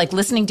Grease, like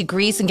listening to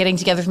Grease and getting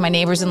together with my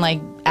neighbors and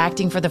like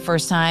acting for the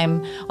first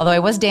time. Although I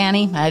was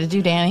Danny, I had to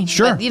do Danny.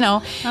 Sure.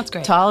 But, that's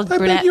great. Tall, bet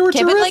brunette you were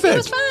kid, but like it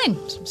terrific.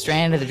 was fine.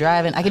 Stranded to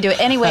driving, I could do it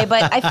anyway.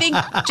 But I think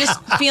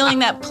just feeling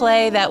that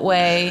play that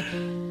way,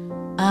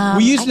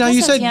 You guess said I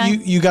was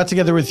young. you got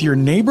together with your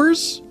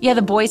neighbors? Yeah,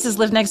 the Boyces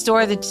lived next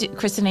door.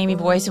 Chris and Amy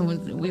Boyce,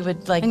 and we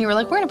would like. And you were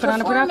like, we're gonna put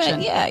on a perform it.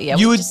 production. Yeah. You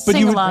we'd would- just but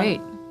sing you would- along.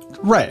 Great.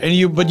 Right. And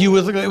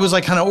it was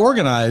like kind of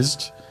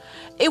organized.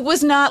 It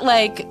was not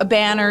like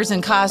banners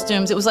and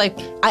costumes. It was like,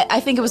 I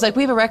think it was like,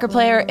 we have a record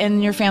player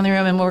in your family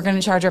room and we're going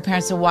to charge our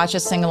parents to watch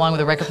us sing along with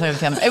a record player in the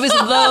family. It was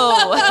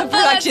low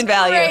production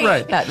value. great.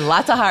 Right. Yeah,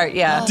 lots of heart,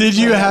 yeah. Did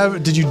you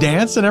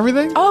dance and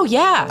everything? Oh,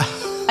 yeah.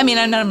 I mean,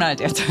 I'm not a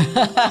dancer.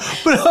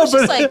 It's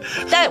just like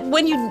that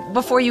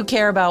before you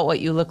care about what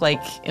you look like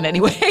in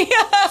any way.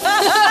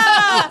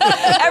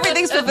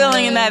 Everything's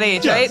fulfilling in that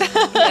age, right?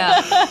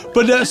 Yeah.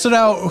 But so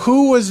now,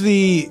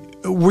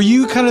 were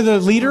you kind of the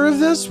leader of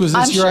this? Was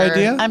this your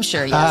idea? I'm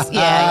sure, yes.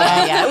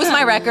 Yeah. It was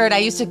my record. I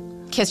used to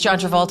kiss John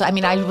Travolta. I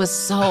mean, I was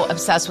so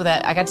obsessed with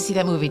it. I got to see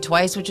that movie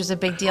twice, which was a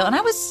big deal. And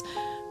I was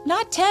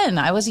not 10.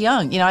 I was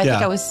young. I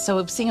think I was,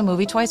 so seeing a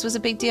movie twice was a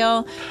big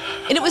deal.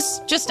 And it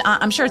was just,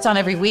 I'm sure it's on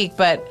every week,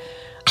 but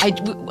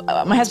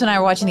my husband and I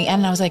were watching the end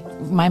and I was like,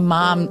 my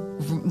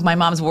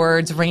mom's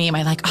words ringing in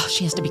my like, oh,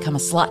 she has to become a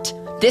slut.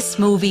 This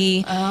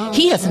movie,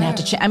 he doesn't have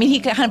to change. I mean,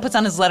 he kind of puts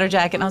on his leather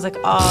jacket, and I was like,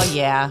 oh,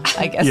 yeah,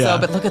 I guess so.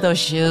 But look at those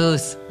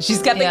shoes.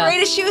 She's got the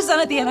greatest shoes on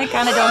at the end. I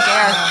kind of don't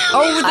care.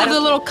 Oh, with the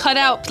little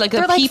cutout, like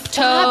a peep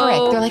toe.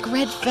 Fabric. They're like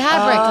red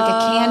fabric, like a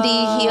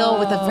candy heel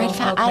with a red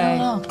fabric. I don't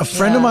know. A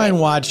friend of mine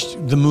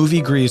watched the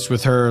movie Grease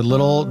with her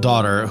little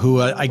daughter,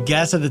 who I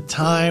guess at the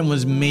time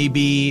was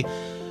maybe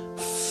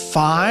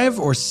 5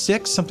 or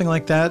 6, something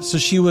like that. So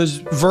she was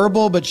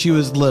verbal, but she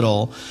was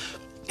little.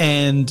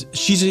 And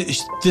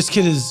this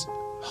kid is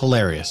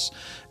hilarious.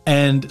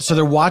 And so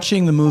they're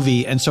watching the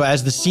movie, and so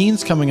as the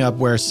scene's coming up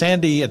where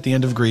Sandy at the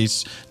end of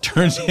Grease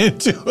turns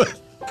into a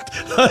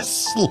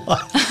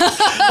slut.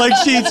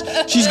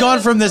 Like she's gone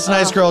from this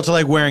nice girl to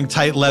like wearing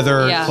tight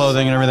leather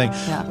clothing and everything.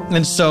 Yeah.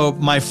 And so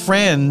my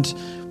friend,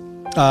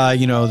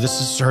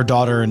 this is her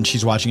daughter and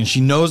she's watching and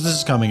she knows this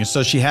is coming. And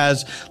so she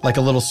has like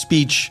a little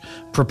speech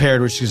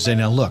prepared where she's gonna say,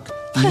 now look,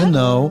 even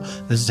though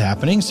this is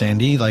happening,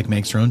 Sandy like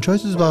makes her own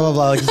choices, blah, blah,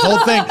 blah, like this whole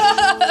thing.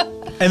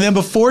 And then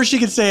before she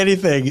could say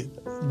anything,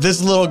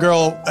 this little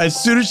girl,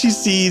 as soon as she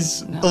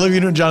sees Olivia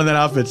Newton-John in that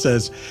outfit,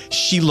 says,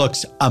 she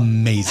looks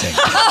amazing.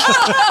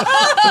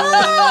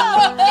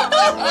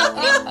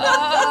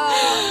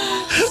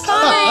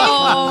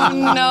 Oh,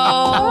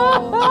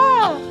 no.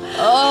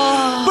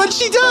 But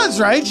she does,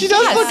 right? She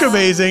does look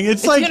amazing.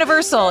 It's like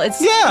universal. It's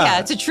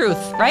it's a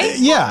truth, right?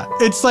 Yeah.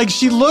 It's like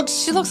she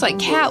looks like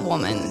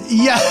Catwoman.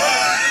 Yeah.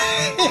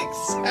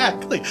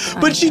 Exactly.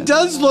 But she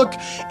does look,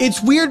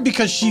 it's weird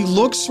because she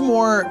looks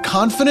more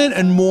confident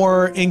and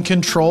more in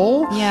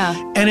control. Yeah.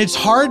 And it's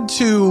hard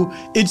to,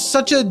 it's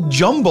such a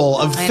jumble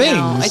of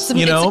things. It's a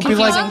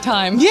confusing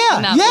time.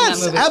 Yeah.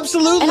 Yes,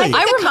 absolutely. And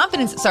I think the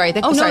confidence,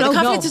 the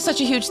confidence is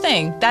such a huge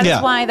thing. That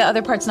is why the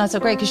other part's not so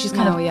great because she's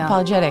kind of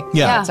apologetic.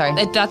 Yeah. Sorry.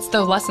 That's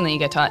the lesson that you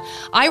get taught.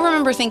 I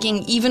remember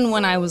thinking, even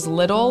when I was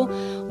little,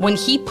 when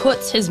he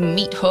puts his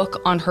meat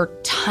hook on her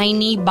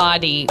tiny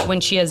body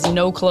when she has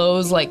no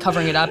clothes, like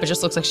covering it up, it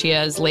just looks like she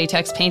has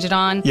latex painted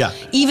on. Yeah.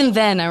 Even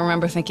then, I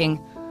remember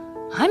thinking,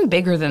 I'm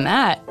bigger than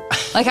that.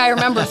 Like, I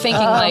remember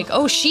thinking, like,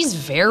 oh, she's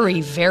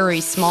very,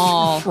 very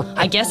small. Right.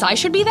 I guess I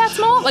should be that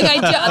small? Like,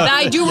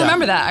 I do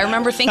remember that. I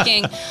remember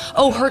thinking,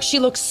 oh, she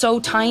looks so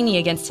tiny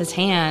against his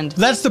hand.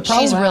 That's the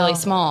problem. She's really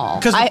small.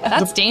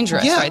 That's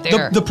dangerous right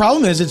there. The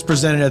problem is it's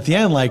presented at the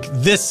end like,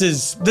 this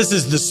is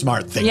the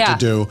smart thing to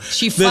do.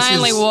 She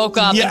finally woke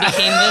up and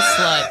became this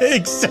slut.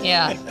 Exactly.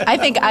 Yeah. I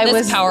think I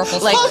was powerful.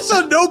 Like,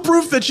 also, no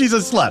proof that she's a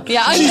slut.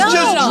 Yeah, she's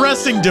just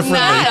dressing differently.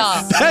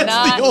 That's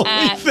not the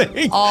only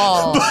thing.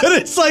 All. But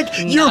it's like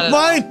your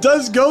mind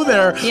does go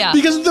there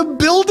because the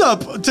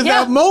buildup to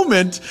that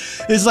moment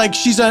is like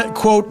she's a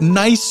quote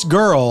nice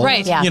girl,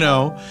 right? Yeah.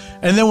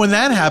 And then when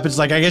that happens,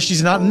 like I guess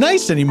she's not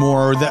nice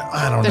anymore. Or that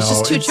I don't know. There's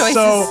just two choices.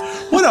 So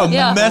what a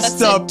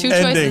messed up two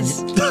ending.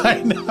 Choices.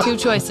 I know. 2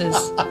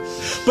 choices.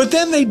 But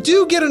then they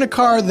do get in a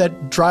car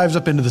that drives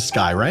up into the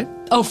sky, right?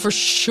 Oh, for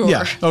sure.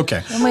 Yeah.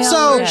 Okay.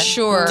 So for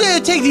sure. Yeah,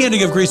 take the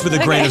ending of Grease with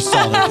a grain of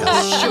salt. I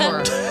guess.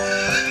 Sure.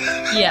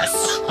 Yes.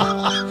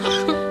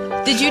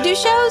 Did you do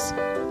shows?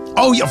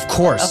 Oh, yeah, of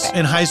course. Okay.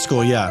 In high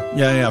school,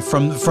 yeah.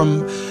 From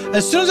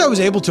as soon as I was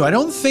able to. I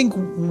don't think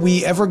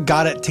we ever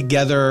got it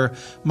together.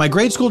 My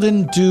grade school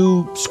didn't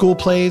do school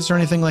plays or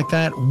anything like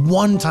that.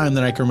 One time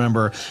that I can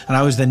remember, and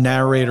I was the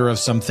narrator of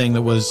something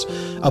that was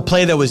a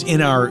play that was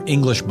in our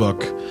English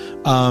book.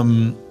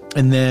 And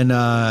then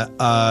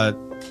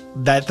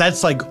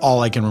that's like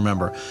all I can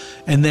remember.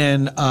 And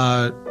then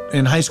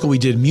in high school we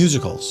did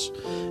musicals,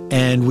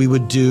 and we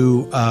would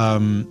do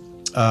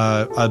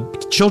a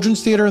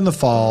children's theater in the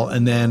fall,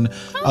 and then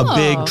a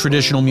big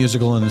traditional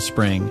musical in the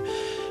spring.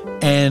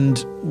 And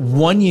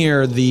one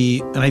year,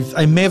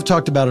 I may have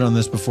talked about it on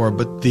this before,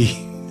 but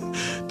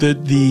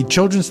the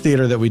children's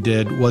theater that we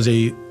did was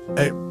a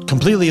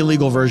completely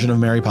illegal version of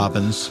Mary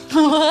Poppins.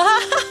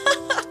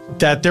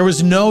 That there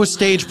was no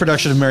stage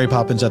production of Mary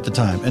Poppins at the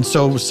time, and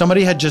so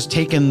somebody had just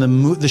taken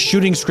the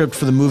shooting script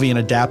for the movie and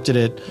adapted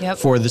it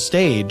for the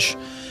stage.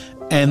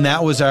 And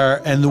that was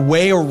and the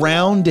way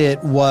around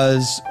it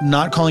was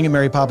not calling it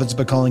Mary Poppins,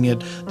 but calling it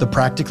the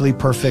Practically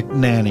Perfect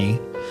Nanny.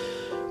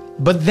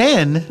 But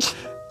then,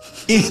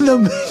 in the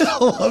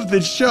middle of the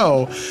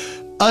show,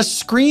 a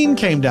screen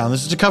came down.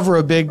 This is to cover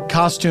a big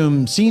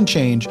costume scene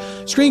change.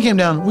 Screen came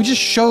down. We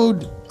just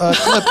showed a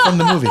clip from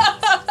the movie.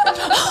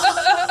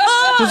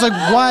 So it's like,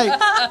 why?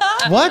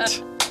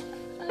 What?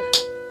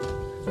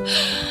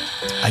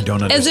 I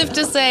don't understand. As if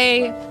to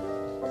say,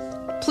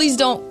 please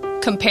don't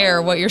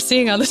compare what you're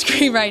seeing on the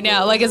screen right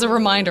now. Like as a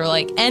reminder,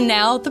 like, and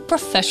now the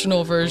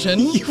professional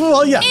version.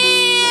 Well, yeah.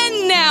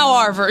 And now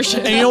our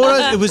version. And you know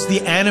what? It was the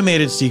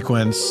animated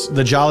sequence,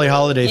 the Jolly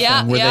Holiday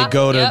thing, where they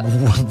go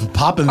to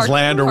Poppins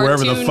Land or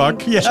wherever the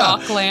fuck. Yeah.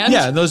 Chalk land.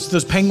 Yeah,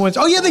 those penguins.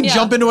 Oh, yeah, they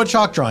jump into a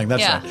chalk drawing.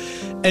 That's right.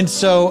 And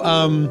so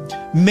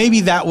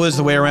maybe that was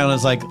the way around.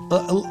 It's like,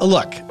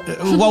 look,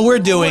 what we're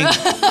doing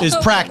is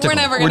practical.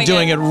 We're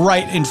doing it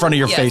right in front of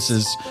your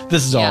faces.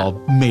 This is all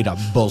made up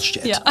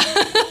bullshit. Yeah.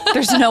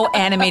 There's no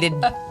animated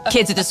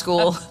kids at the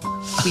school.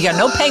 We got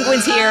no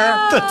penguins here.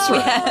 That's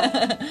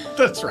right.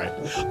 That's right.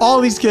 All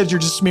these kids are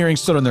just smearing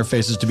soot on their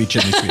faces to be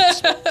chimney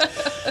sweeps.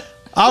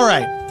 All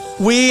right.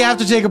 We have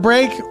to take a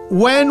break.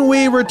 When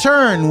we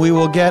return, we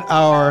will get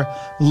our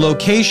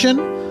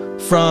location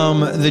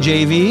from the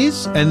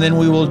JayVees, and then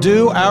we will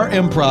do our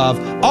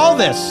improv. All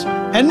this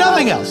and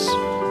nothing else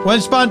when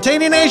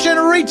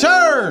Spontaneanation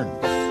returns.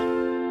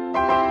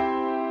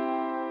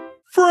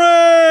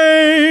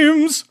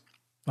 Frames!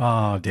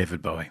 Oh,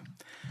 David Bowie.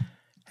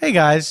 Hey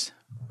guys,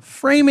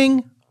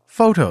 framing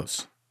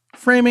photos,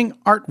 framing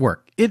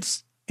artwork.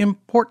 It's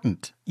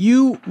important.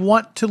 You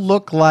want to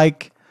look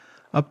like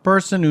a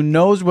person who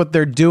knows what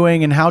they're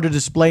doing and how to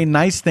display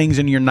nice things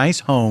in your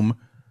nice home.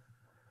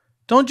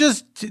 Don't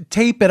just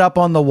tape it up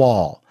on the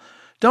wall.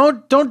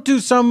 Don't do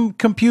some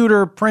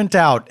computer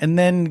printout and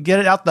then get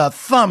it out the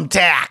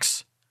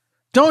thumbtacks.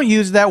 Don't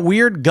use that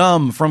weird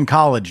gum from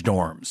college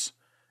dorms.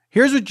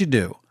 Here's what you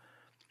do.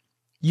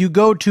 You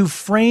go to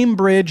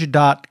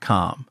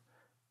framebridge.com.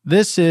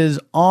 This is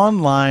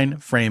online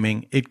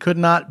framing. It could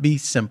not be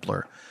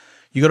simpler.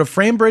 You go to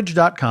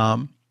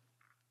framebridge.com.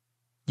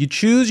 You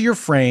choose your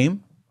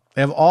frame.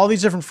 They have all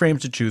these different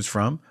frames to choose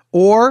from.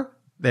 Or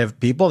they have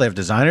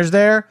designers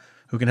there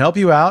who can help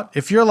you out.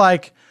 If you're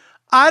like,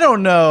 I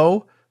don't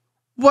know,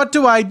 what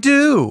do I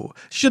do?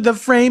 Should the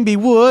frame be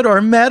wood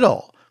or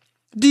metal?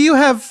 Do you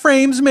have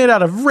frames made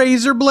out of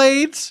razor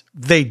blades?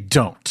 They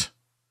don't.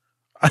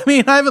 I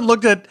mean, I haven't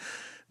looked at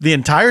the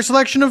entire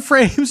selection of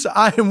frames.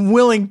 I am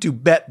willing to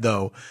bet,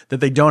 though, that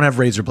they don't have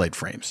razor blade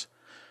frames.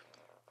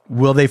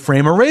 Will they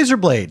frame a razor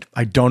blade?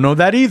 I don't know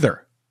that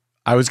either.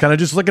 I was kind of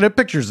just looking at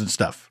pictures and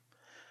stuff.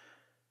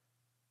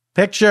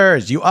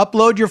 Pictures. You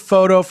upload your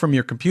photo from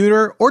your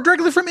computer or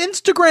directly from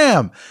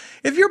Instagram.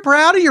 If you're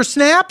proud of your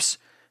snaps,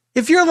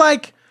 if you're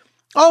like,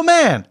 oh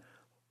man,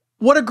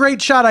 what a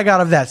great shot I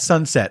got of that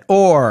sunset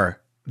or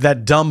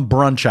that dumb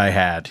brunch I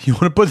had. You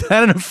want to put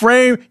that in a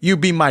frame? You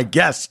be my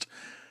guest.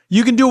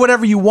 You can do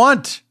whatever you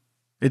want.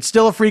 It's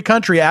still a free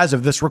country as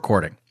of this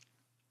recording.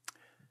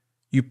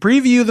 You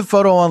preview the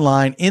photo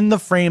online in the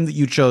frame that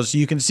you chose so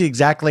you can see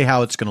exactly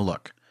how it's going to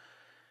look.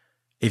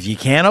 If you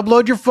can't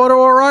upload your photo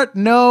or art,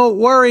 no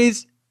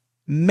worries.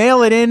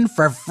 Mail it in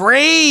for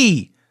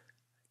free.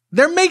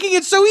 They're making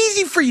it so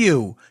easy for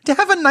you to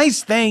have a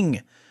nice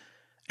thing.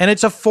 And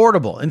it's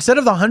affordable. Instead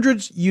of the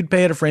hundreds you'd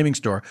pay at a framing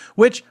store,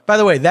 which, by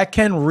the way, that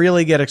can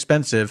really get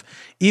expensive,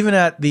 even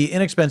at the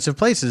inexpensive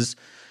places.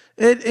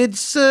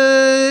 It's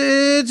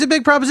a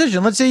big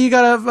proposition. Let's say you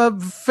got a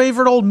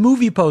favorite old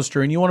movie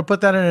poster and you want to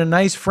put that in a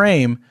nice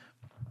frame.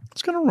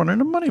 It's going to run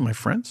into money, my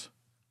friends.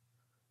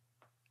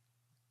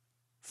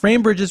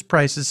 FrameBridge's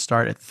prices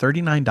start at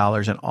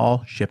 $39 and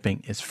all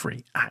shipping is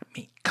free. I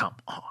mean, come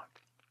on.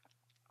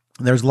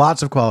 There's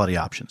lots of quality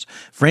options.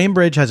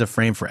 FrameBridge has a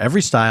frame for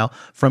every style,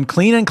 from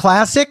clean and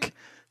classic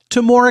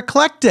to more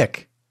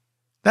eclectic.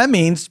 That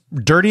means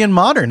dirty and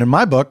modern in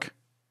my book.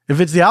 If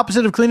it's the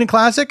opposite of clean and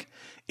classic,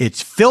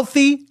 it's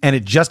filthy and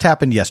it just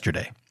happened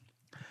yesterday.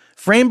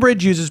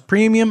 FrameBridge uses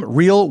premium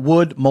real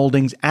wood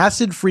moldings,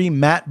 acid-free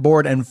matte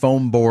board and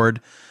foam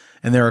board,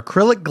 and their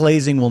acrylic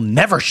glazing will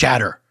never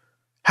shatter.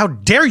 How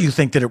dare you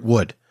think that it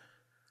would?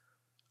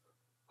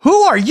 Who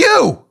are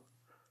you?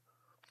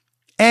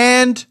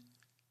 And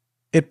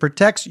it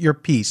protects your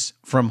piece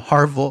from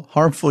harmful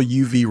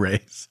UV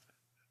rays.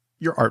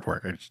 Your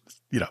artwork,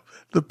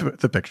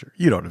 the picture.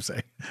 You know what I'm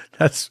saying.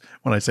 That's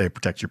when I say it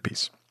protects your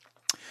piece.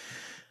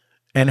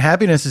 And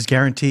happiness is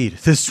guaranteed.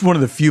 This is one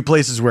of the few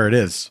places where it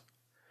is.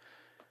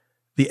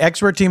 The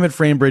expert team at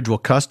FrameBridge will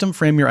custom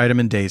frame your item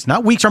in days,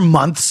 not weeks or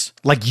months,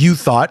 like you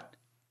thought.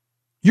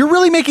 You're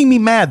really making me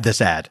mad, this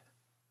ad.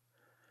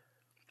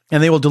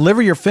 And they will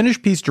deliver your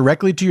finished piece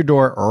directly to your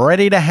door,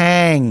 ready to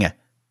hang.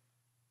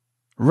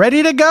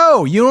 Ready to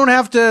go. You don't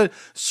have to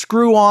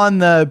screw on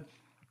the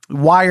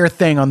wire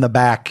thing on the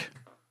back.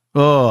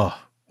 Oh,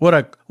 what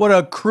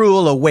a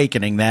cruel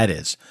awakening that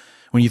is.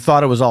 When you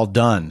thought it was all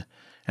done,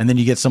 and then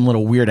you get some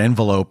little weird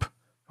envelope.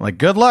 Like,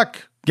 good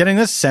luck getting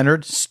this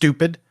centered,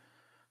 stupid.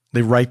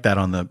 They write that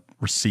on the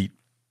receipt.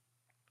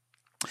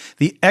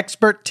 The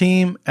expert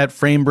team at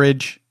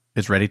FrameBridge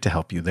is ready to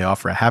help you. They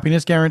offer a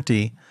happiness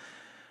guarantee.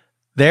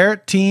 Their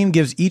team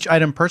gives each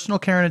item personal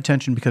care and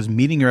attention because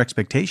meeting your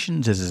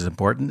expectations is as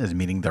important as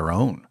meeting their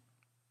own.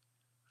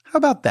 How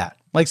about that?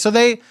 Like, so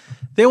they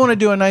want to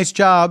do a nice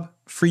job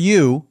for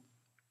you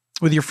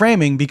with your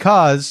framing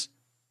because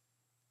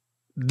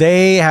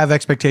they have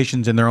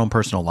expectations in their own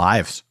personal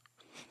lives.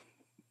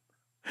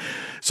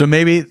 So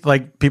maybe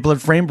like people at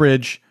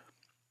FrameBridge,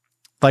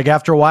 like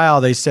after a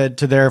while, they said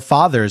to their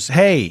fathers,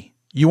 hey,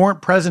 you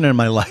weren't present in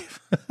my life.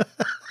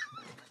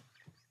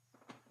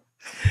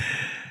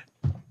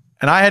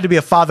 And I had to be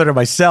a father to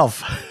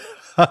myself.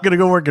 I'm going to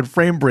go work at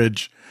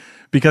FrameBridge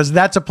because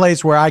that's a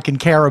place where I can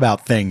care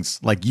about things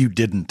like you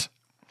didn't.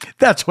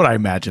 That's what I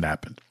imagine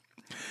happened.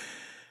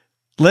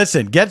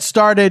 Listen, get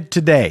started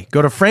today.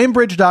 Go to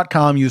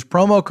framebridge.com, use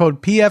promo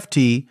code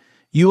PFT.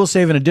 You will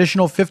save an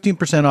additional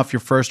 15% off your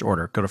first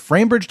order. Go to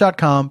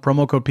framebridge.com,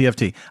 promo code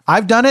PFT.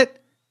 I've done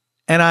it,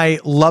 and I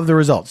love the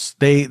results.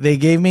 They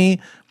gave me,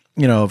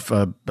 they gave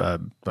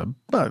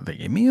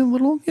me a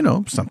little,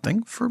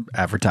 something for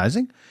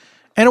advertising,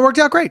 and it worked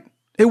out great.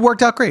 It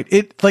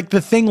like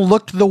the thing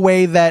looked the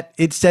way that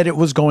it said it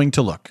was going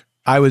to look.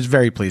 I was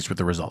very pleased with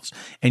the results,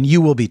 and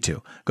you will be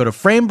too. Go to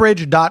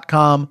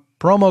framebridge.com,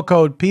 promo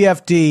code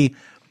PFT.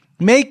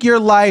 Make your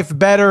life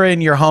better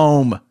in your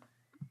home.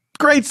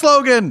 Great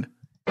slogan.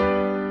 You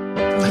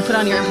put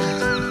on your...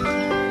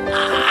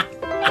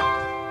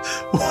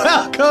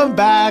 Welcome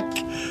back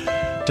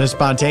to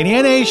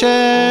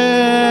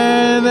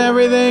SPONTANEANATION.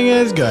 Everything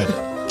is good.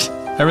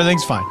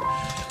 Everything's fine.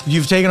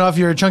 You've taken off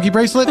your chunky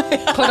bracelet?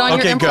 Put on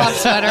your improv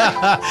sweater.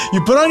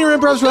 You put on your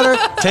improv sweater,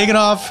 taken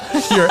off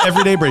your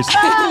everyday bracelet.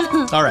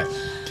 All right.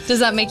 Does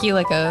that make you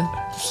like a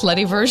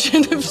slutty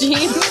version of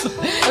jeans?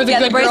 Or the Yeah,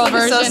 the good girl bracelet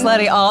is version? so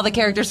slutty. All the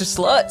characters are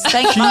sluts.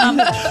 Thanks, Mom.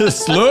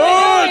 Sluts.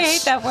 I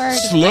hate that word.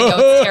 I know,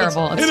 it's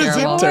terrible. It's It is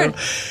terrible. terrible.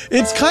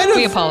 It's kind of...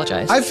 We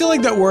apologize. I feel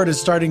like that word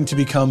is starting to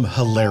become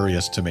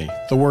hilarious to me.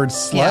 The word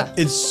slut. Yeah.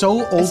 It's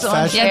so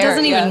old-fashioned. Yeah, it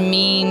doesn't Yeah. even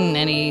mean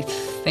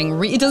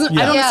anything. It doesn't.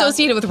 Yeah. I don't Yeah.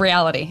 associate it with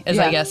reality. Is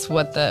Yeah. I guess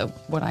what I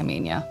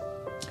mean. Yeah.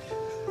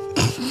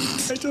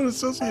 I don't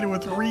associate it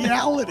with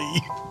reality.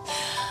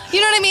 You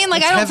know what I mean?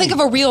 Like, It's I don't heavy. think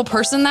of a real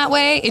person that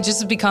way. It just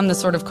has become this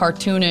sort of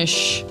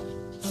cartoonish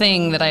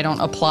thing that I don't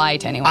apply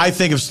to anyone. I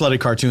think of slutty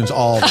cartoons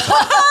all the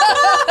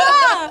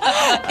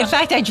time. In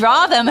fact, I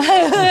draw them.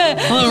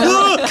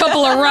 A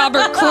couple of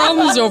Robert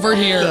Crumbs over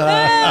here.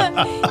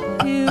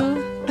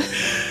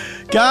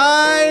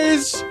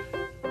 Guys,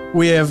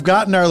 we have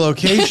gotten our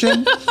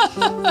location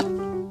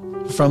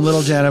from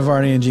Little Janet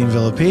Varney and Jean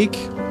Villepique,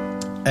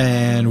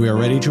 and we are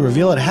ready to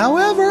reveal it.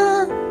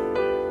 However,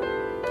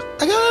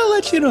 I gotta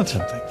let you know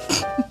something.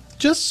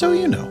 Just so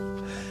you know.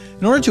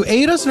 In order to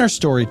aid us in our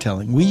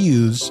storytelling, we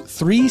use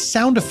 3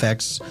 sound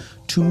effects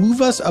to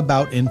move us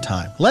about in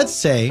time. Let's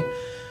say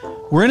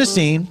we're in a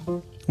scene.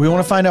 We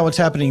want to find out what's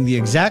happening the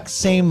exact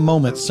same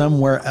moment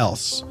somewhere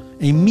else.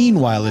 A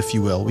meanwhile, if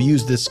you will. We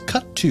use this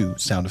cut to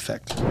sound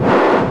effect.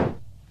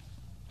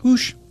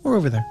 Whoosh, we're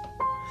over there.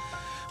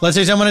 Let's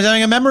say someone is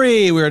having a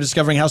memory. We are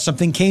discovering how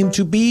something came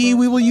to be.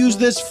 We will use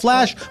this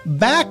flash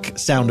back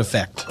sound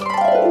effect.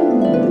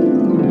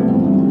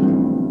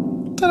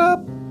 Ta-da!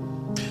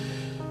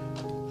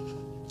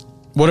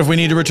 What if we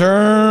need to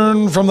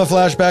return from the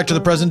flashback to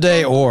the present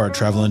day or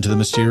travel into the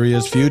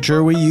mysterious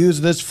future? We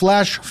use this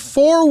flash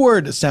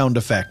forward sound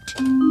effect.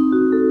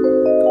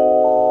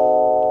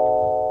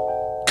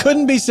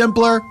 Couldn't be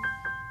simpler.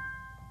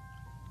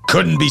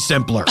 Couldn't be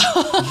simpler.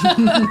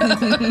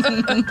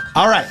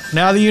 All right,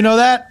 now that you know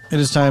that, it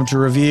is time to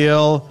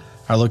reveal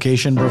our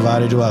location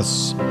provided to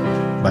us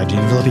by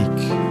Jean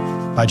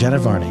Villepique, by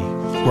Janet Varney,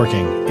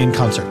 working in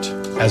concert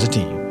as a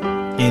team,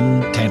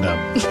 in tandem.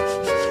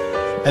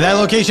 And that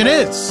location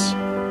is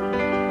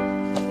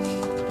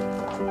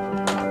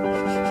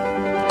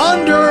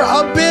under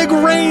a big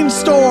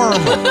rainstorm.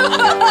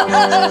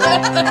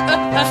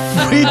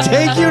 We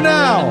take you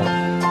now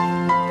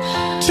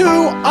to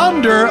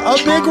under a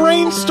big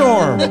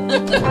rainstorm.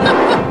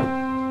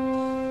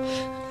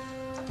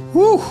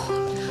 Whew.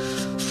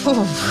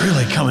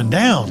 Really coming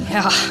down.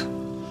 Yeah.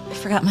 I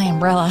forgot my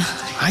umbrella.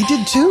 I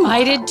did too.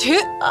 I did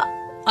too.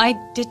 I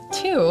did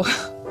too.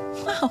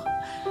 Wow.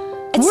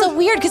 It's so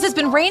weird because it's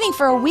been raining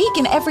for a week,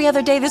 and every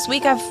other day this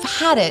week I've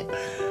had it.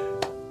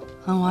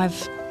 Oh,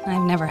 I've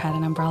never had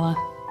an umbrella.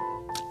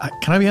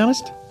 Can I be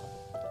honest?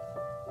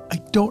 I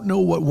don't know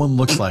what one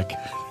looks like.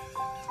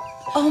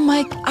 Oh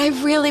my, I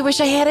really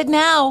wish I had it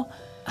now.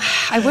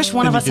 I wish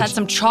one of you us could- had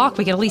some chalk.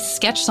 We could at least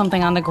sketch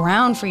something on the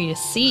ground for you to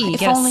see, If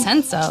get only. a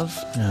sense of.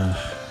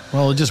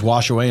 Well, it'd just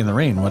wash away in the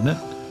rain, wouldn't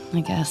it?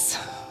 I guess.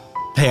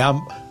 Hey, I'm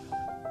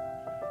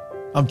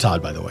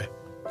Todd, by the way.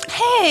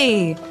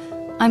 Hey,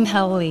 I'm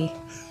Helly.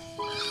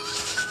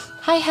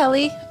 Hi,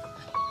 Helly.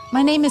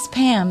 My name is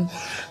Pam.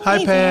 Hi,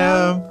 Hey,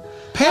 Pam.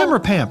 Pam or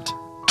Pamped?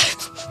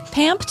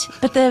 Pamped,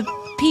 but the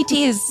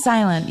PT is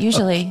silent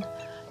usually.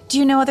 Do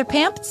you know other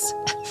Pampts?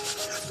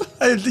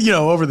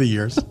 Over the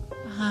years.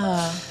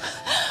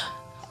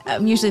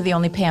 I'm usually the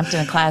only pamped in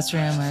a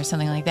classroom or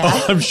something like that.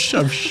 Oh, I'm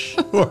sure.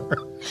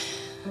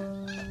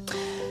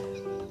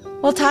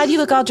 Well, Todd, you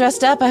look all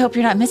dressed up. I hope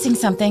you're not missing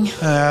something.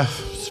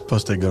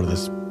 Supposed to go to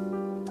this.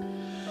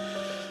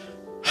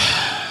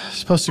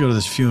 Supposed to go to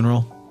this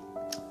funeral.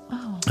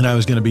 Oh. And I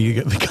was going to be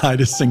the guy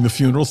to sing the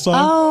funeral song.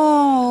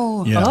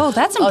 Oh, Yeah. oh,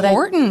 that's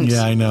important.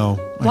 Yeah, I know.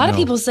 A lot of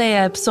people say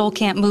a soul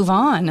can't move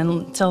on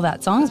until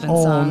that song's been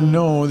sung. Oh,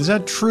 no. Is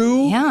that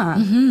true? Yeah.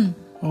 Mm-hmm.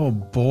 Oh,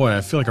 boy.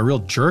 I feel like a real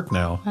jerk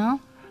now. Well.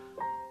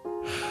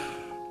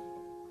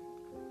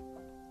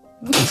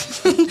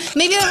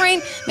 maybe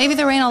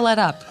the rain will let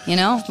up, you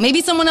know?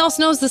 Maybe someone else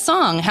knows the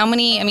song. How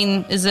many, I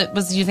mean, do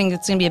you think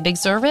it's going to be a big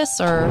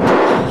service or?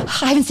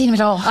 I haven't seen him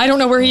at all. I don't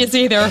know where he is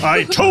either.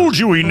 I told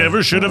you we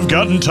never should have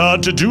gotten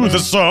Todd to do the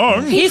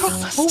song. He's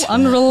so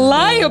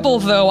unreliable,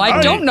 though.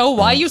 I don't know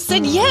why you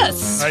said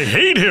yes. I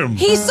hate him.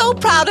 He's so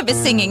proud of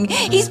his singing.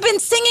 He's been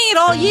singing it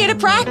all year to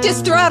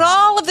practice throughout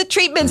all of the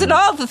treatments and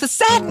all of the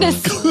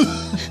sadness.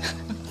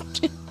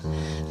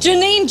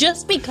 Janine,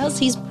 just because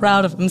he's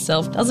proud of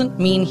himself doesn't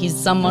mean he's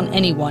someone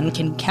anyone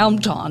can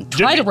count on.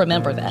 Try to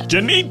remember that.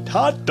 Janine,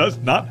 Todd does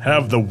not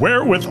have the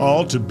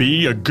wherewithal to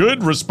be a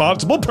good,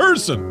 responsible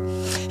person.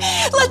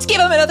 Let's give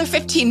him another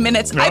 15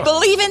 minutes. No. I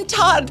believe in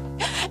Todd,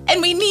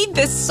 and we need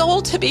this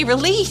soul to be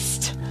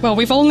released. Well,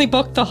 we've only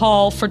booked the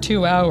hall for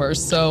 2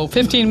 hours, so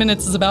 15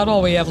 minutes is about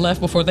all we have left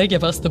before they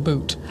give us the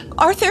boot.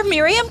 Arthur,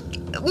 Miriam,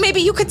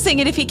 maybe you could sing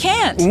it if he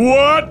can't.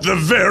 What the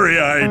very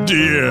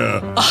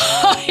idea?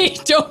 I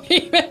don't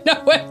even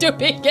know where to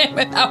begin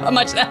with how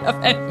much that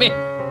offended me.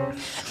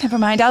 Never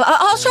mind,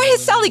 I'll try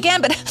his Sally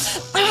again, but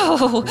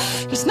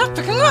he's not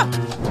picking up.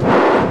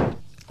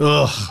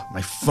 Ugh,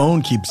 my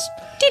phone keeps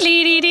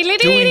doing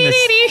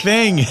this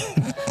thing.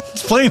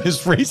 It's playing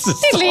this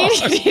racist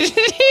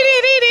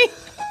song.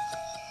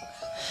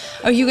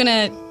 Are you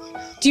gonna?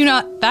 Do you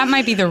not? That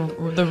might be the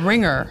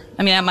ringer.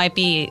 I mean, that might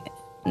be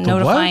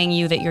notifying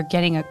you that you're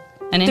getting an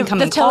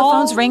incoming the call.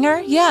 telephone's ringer?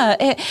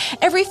 Yeah,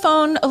 every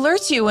phone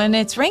alerts you when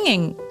it's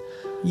ringing.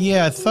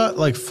 Yeah, I thought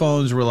like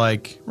phones were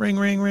like ring,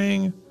 ring,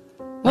 ring.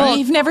 Well,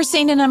 you've never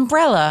seen an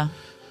umbrella.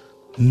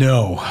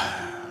 No.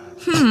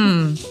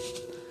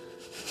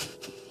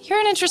 You're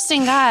an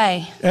interesting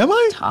guy, Am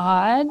I?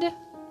 Todd.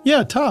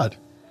 Yeah, Todd.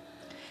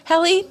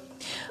 Helly,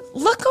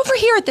 look over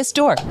here at this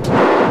door.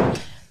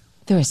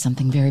 There is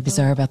something very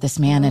bizarre about this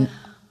man, and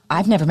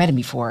I've never met him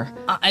before.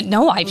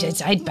 No,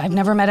 I've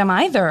never met him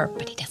either.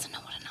 But he doesn't know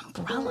what an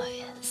umbrella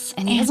is,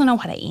 and he doesn't know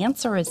how to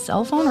answer his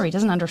cell phone, or he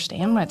doesn't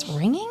understand when it's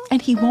ringing.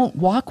 And he won't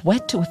walk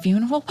wet to a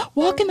funeral.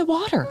 Walk in the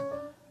water.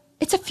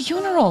 It's a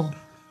funeral.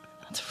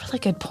 That's a really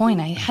good point.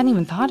 I hadn't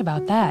even thought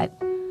about that.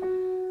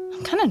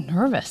 I'm kind of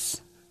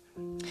nervous.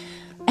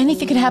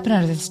 Anything could happen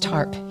under this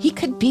tarp. He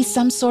could be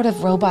some sort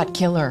of robot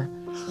killer.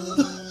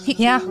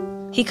 Yeah.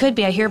 He could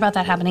be. I hear about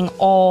that happening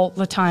all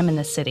the time in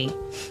this city.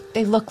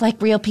 They look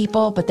like real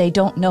people, but they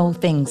don't know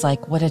things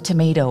like what a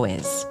tomato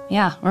is.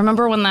 Yeah.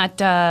 Remember when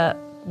that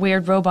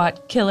weird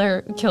robot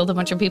killer killed a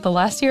bunch of people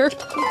last year?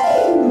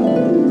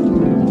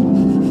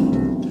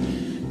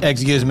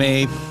 Excuse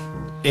me.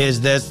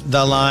 Is this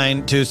the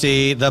line to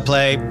see the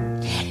play?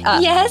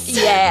 Yes.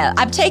 Yeah,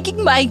 I'm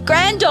taking my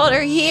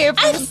granddaughter here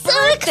for the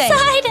birthday.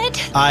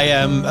 Excited. I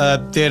am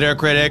a theater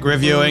critic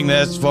reviewing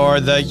this for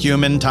the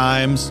Human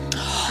Times.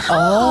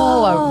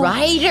 Oh, a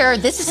writer.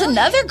 This is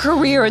another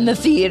career in the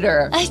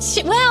theater.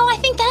 Well, I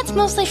think that's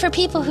mostly for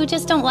people who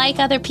just don't like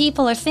other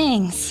people or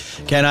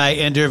things. Can I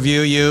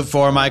interview you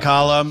for my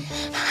column?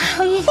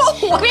 Grandma,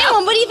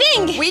 what do you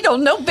think? We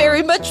don't know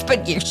very much,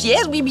 but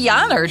yes, we'd be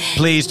honored.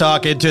 Please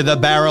talk into the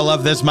barrel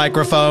of this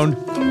microphone.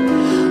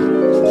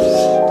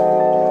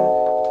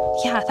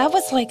 Yeah, that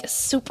was like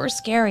super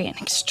scary and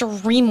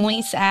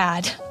extremely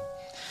sad.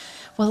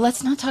 Well,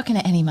 let's not talk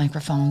into any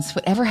microphones.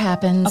 Whatever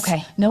happens.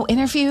 Okay. No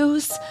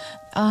interviews.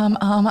 No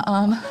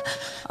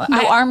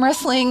arm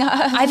wrestling.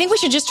 I think we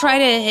should just try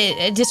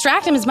to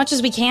distract him as much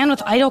as we can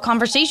with idle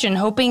conversation,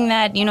 hoping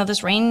that,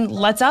 this rain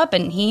lets up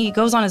and he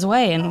goes on his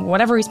way and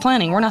whatever he's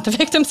planning, we're not the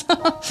victims.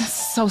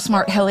 So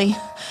smart, Helly.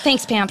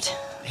 Thanks, Pamped.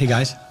 Hey,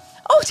 guys.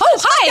 Oh,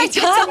 hi,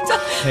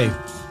 Todd. Hey,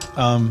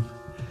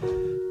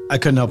 I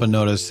couldn't help but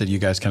notice that you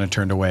guys kind of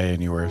turned away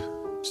and you were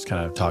just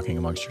kind of talking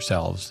amongst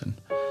yourselves, and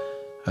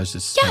I was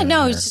just Yeah, no, it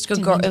there. was just a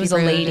girl. It was a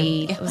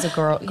lady. It was a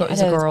girl. It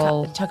was a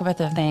girl. Talk about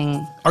the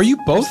thing. Are you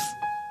both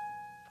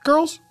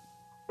girls?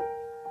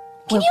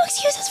 Can you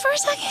excuse us for a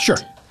second? Sure.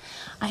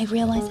 I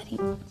realized that he.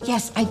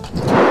 Yes, I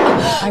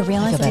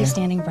realized that better. he's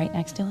standing right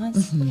next to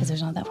us because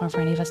there's not that far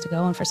for any of us to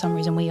go, and for some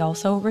reason we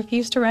also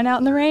refuse to run out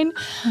in the rain.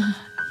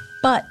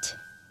 But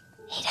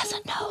he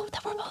doesn't know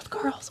that we're both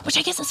girls, which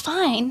I guess is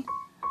fine.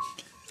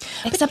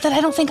 Except that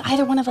I don't think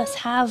either one of us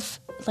have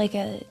like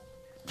a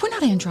we're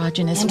not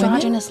androgynous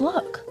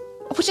look.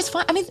 which is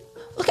fine. I mean,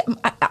 look,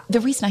 the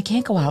reason I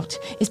can't go out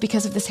is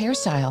because of this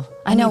hairstyle.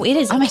 I know mean, it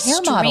is. I'm a hair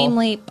model.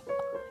 extremely.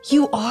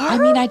 You are? I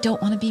mean, I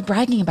don't want to be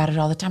bragging about it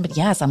all the time, but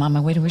yes, I'm on my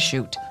way to a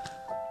shoot.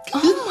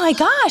 Oh my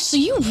gosh! So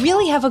you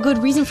really have a good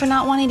reason for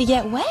not wanting to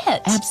get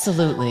wet.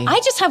 Absolutely. I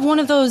just have one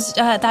of those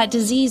that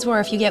disease where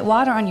if you get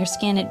water on your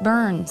skin, it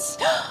burns.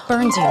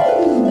 burns you?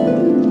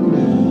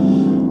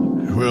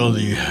 Well,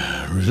 the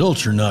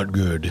results are not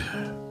good.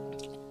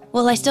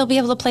 Will I still be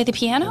able to play the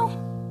piano?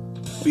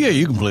 Well, yeah,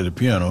 you can play the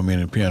piano. I mean,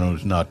 the piano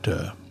is not,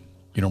 you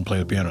don't play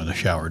the piano in the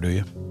shower, do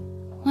you?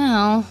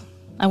 Well,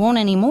 I won't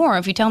anymore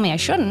if you tell me I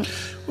shouldn't.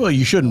 Well,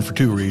 you shouldn't for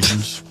 2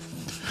 reasons.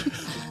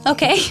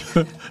 Okay.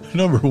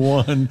 Number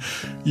 1,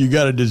 you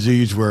got a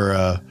disease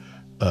where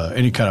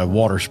any kind of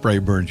water spray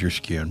burns your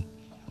skin.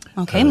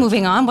 Okay,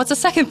 moving on. What's the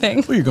second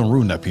thing? Well, you're going to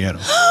ruin that piano.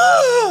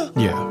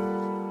 Yeah.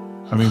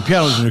 I mean,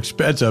 piano's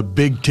it's a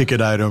big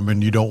ticket item,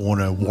 and you don't want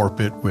to warp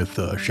it with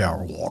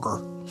shower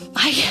water.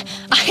 I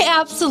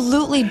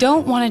absolutely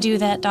don't want to do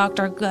that,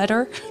 Dr.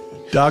 Glitter.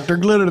 Dr.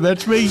 Glitter,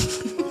 that's me.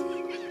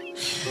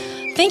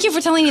 Thank you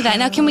for telling me that.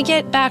 Now, can we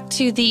get back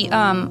to the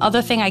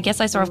other thing I guess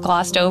I sort of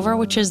glossed over,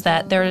 which is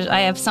that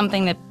I have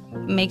something that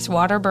makes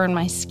water burn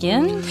my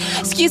skin?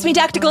 Excuse me,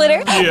 Dr.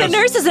 Glitter. Yes. The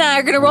nurses and I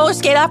are going to roller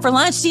skate out for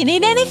lunch. Do you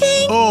need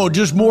anything? Oh,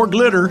 just more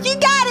glitter. You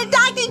got it,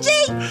 Dr. G.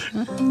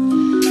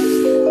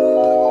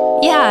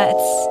 Yeah,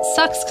 it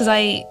sucks because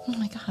I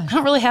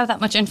don't really have that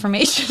much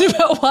information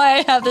about why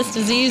I have this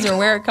disease or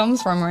where it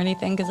comes from or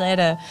anything because I had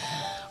a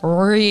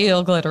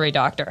real glittery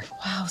doctor.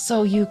 Wow,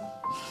 so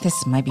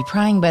this might be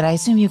prying, but I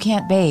assume you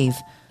can't bathe.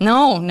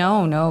 No,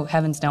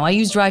 heavens no. I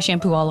use dry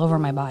shampoo all over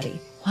my body.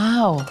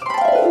 Wow.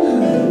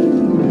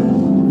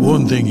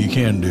 One thing you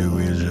can do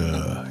is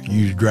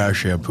use dry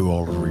shampoo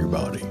all over your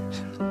body.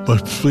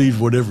 But please,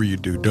 whatever you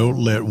do, don't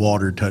let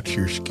water touch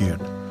your skin.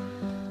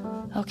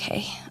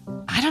 Okay.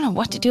 I don't know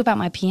what to do about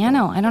my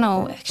piano. I don't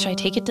know. Should I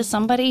take it to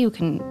somebody who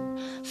can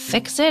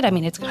fix it? I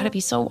mean, it's got to be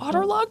so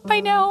waterlogged by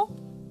now.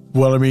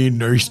 Well, I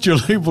mean, are you still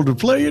able to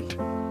play it?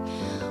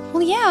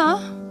 Well,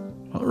 yeah.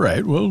 All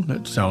right, well,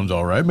 that sounds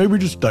all right. Maybe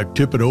just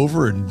tip it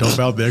over and dump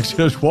out the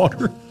excess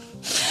water.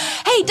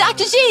 Hey,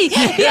 Dr. G,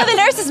 the other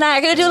nurses and I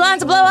are going to do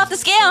lines of blow off the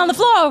scale on the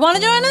floor. Want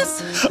to join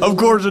us? Of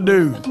course I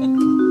do.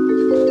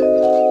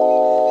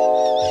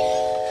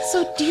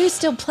 So, do you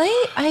still play?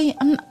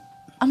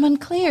 I'm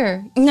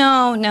unclear.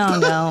 No.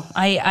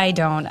 I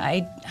don't.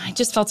 I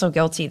just felt so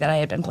guilty that I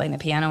had been playing the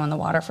piano in the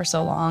water for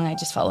so long. I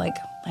just felt like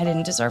I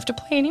didn't deserve to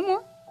play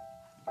anymore.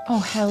 Oh,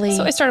 Helly.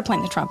 So I started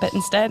playing the trumpet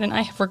instead, and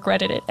I have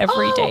regretted it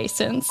every day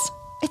since.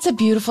 It's a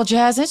beautiful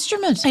jazz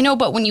instrument. I know,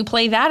 but when you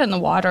play that in the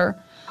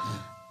water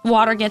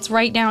gets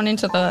right down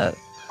into the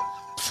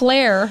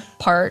flare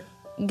part,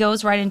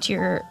 goes right into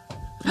your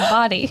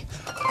body.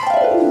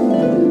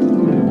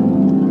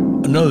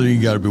 Another thing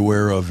you got to be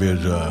aware of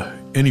is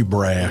any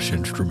brass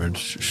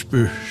instruments,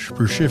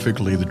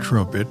 specifically the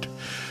trumpet,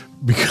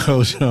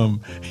 because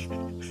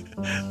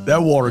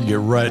that water get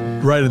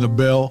right in the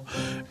bell,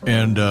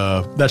 and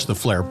that's the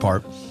flare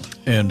part.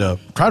 And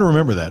try to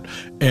remember that,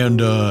 and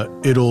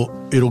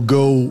it'll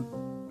go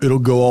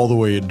all the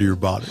way into your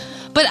body.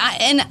 But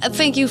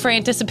thank you for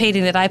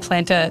anticipating that I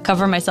plan to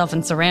cover myself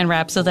in saran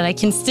wrap so that I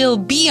can still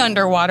be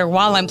underwater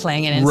while I'm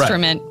playing an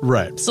instrument.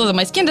 Right. So that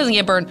my skin doesn't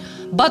get burned,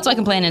 but so I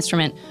can play an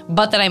instrument,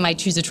 but that I might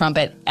choose a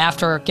trumpet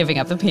after giving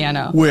up the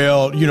piano.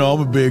 Well,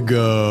 I'm a big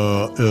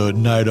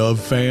Night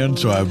Of fan,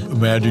 so I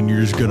imagine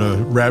you're just going to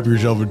wrap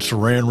yourself in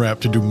saran wrap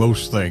to do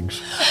most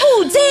things.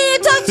 Oh,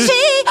 damn, Dr. G!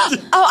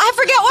 Oh, I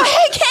forgot why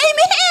I came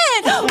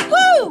in!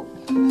 Woo!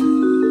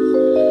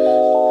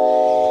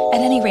 At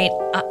any rate,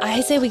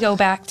 I say we go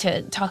back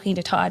to talking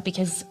to Todd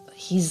because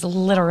he's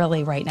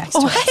literally right next to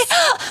us.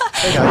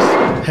 Hey,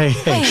 guys.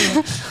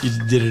 Hey. You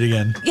did it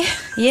again.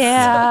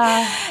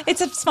 Yeah. It's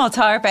a small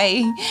tarp,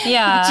 eh?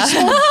 Yeah. It's a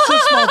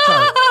small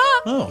part.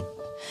 Oh.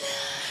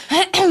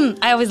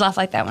 I always laugh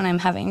like that when I'm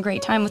having a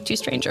great time with two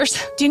strangers.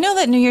 Do you know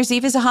that New Year's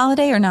Eve is a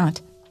holiday or not?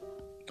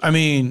 I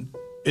mean,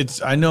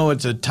 I know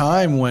it's a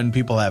time when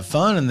people have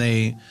fun and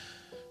they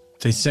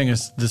sing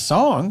us the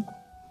song.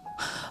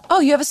 Oh,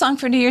 you have a song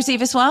for New Year's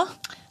Eve as well?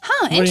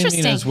 Huh, What interesting. do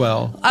you mean as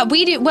well?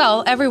 We do.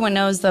 Well, everyone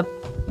knows the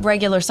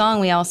regular song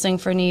we all sing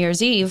for New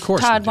Year's Eve. Of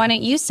course Todd, we do. why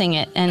don't you sing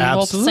it and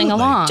Absolutely. we'll sing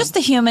along? Just the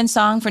human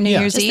song for New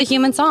Year's Just Eve? the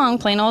human song,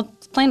 plain old.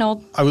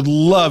 I would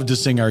love to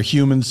sing our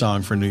human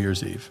song for New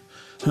Year's Eve.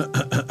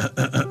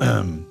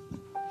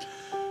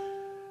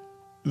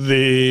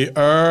 The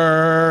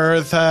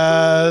earth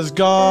has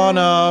gone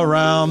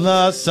around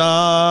the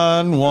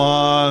sun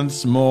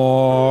once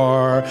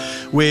more.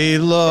 We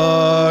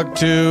look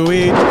to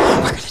each...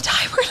 We're gonna die.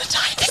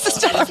 This is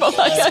terrible.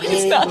 I got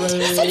this now.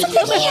 Is that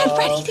something he had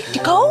ready to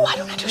go? I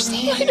don't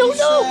understand. I don't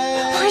know.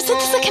 Or is it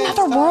like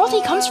another world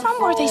he comes from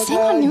where they sing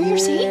on New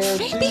Year's Eve?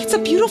 Maybe it's a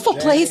beautiful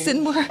place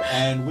and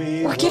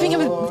we're giving him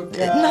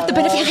not the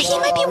benefit. Yeah, he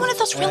might be one of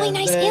those really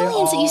nice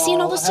aliens that you see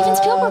in all those Steven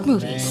Spielberg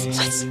movies.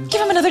 Let's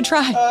give him another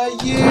try.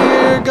 A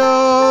year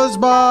goes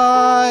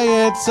by,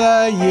 it's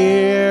a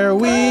year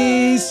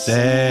we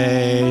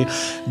say.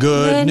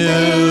 Good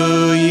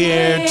New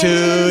Year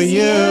to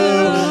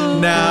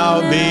you,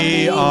 now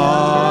be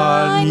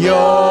on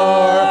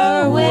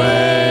your way.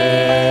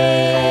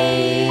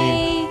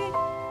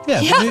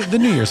 Yeah, the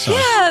New Year song.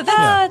 Yeah,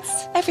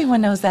 that's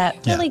everyone knows that.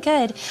 Yeah. Really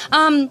good.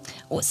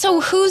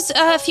 So whose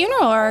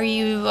funeral are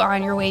you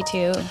on your way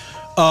to?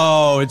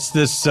 Oh, it's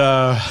this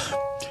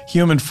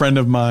human friend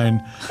of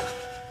mine.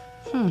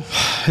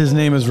 His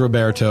name is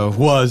Roberto.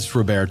 Was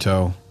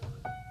Roberto.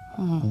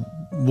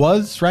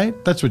 Was, right?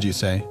 That's what you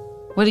say.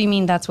 What do you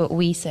mean that's what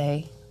we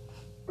say?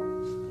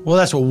 Well,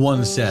 that's what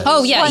one says.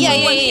 Oh,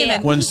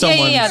 yeah. When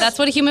someone, That's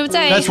what a human would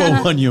say. That's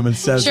what one human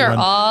says Sure, when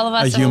all of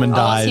us, a human all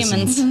us dies.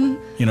 humans. And,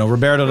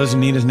 Roberto doesn't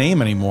need his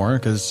name anymore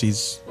because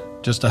he's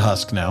just a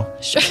husk now.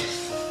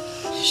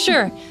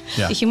 Sure.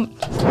 Yeah.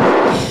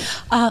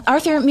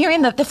 Arthur,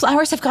 Miriam, the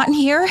flowers have gotten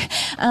here.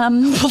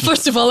 Well,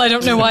 first of all, I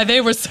don't know why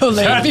they were so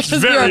late That's because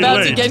we very were about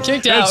late. to get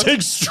kicked That's out.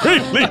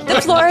 extremely late.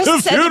 The florist The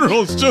said-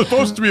 funeral's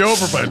supposed to be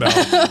over by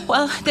now.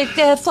 Well,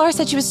 the florist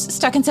said she was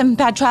stuck in some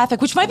bad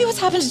traffic, which might be what's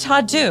happened to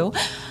Todd, too.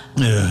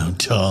 Yeah,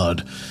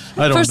 Todd.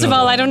 I don't First know. of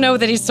all, I don't know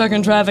that he's stuck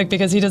in traffic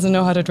because he doesn't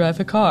know how to drive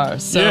a car.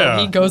 So Yeah.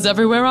 he goes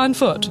everywhere on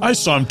foot. I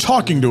saw him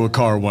talking to a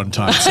car one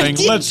time, saying,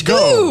 did let's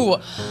go.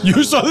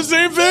 You saw the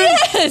same thing?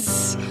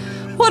 Yes!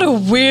 What a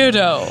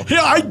weirdo.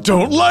 Yeah, I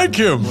don't like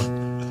him.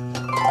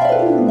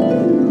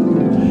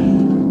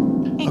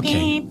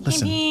 Okay,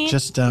 listen,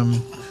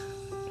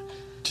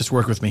 just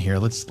work with me here.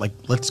 Let's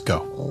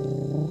go.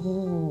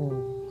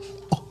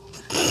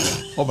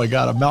 Oh my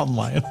God, a mountain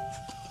lion.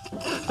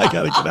 I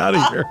gotta get out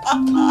of here.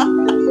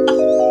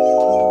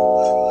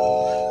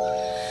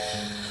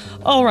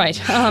 All right.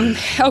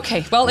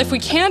 Okay. Well, if we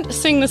can't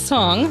sing the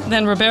song,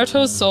 then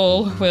Roberto's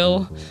soul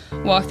will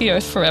walk the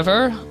earth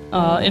forever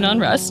in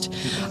unrest.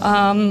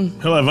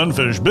 He'll have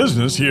unfinished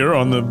business here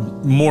on the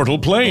mortal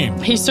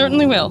plane. He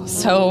certainly will.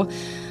 So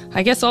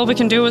I guess all we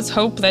can do is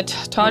hope that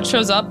Todd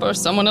shows up or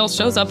someone else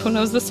shows up who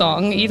knows the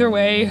song. Either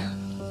way,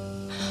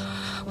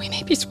 we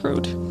may be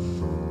screwed.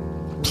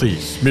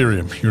 Please,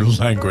 Miriam, your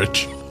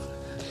language.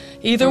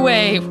 Either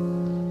way,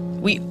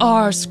 we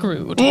are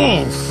screwed.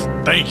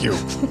 Thank you.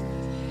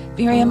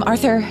 Miriam,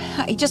 Arthur,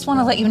 I just want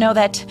to let you know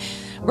that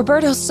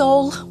Roberto's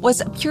soul was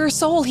a pure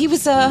soul. He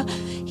was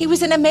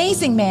an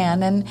amazing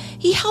man, and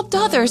he helped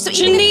others. So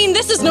even if- Janine,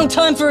 this is no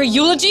time for a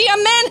eulogy. A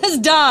man has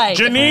died.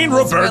 Janine,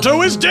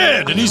 Roberto is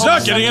dead, and he's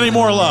not getting any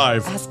more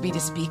alive. asked me to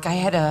speak. I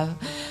had a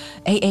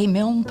A.A.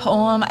 Milne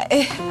poem.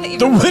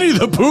 The Winnie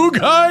the Pooh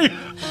guy?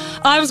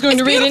 I was going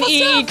to read an beautiful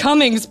E.E. stuff.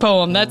 Cummings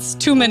poem. That's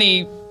too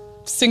many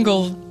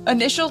single.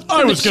 Initial.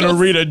 I was going to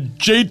read a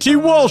J.T.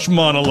 Walsh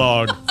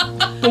monologue.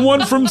 The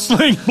one from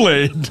Sling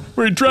Blade,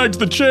 where he drags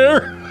the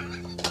chair.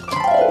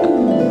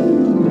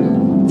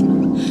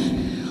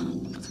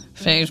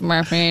 Face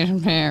my face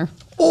and hair.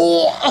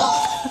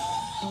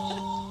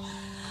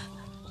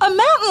 A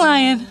mountain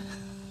lion.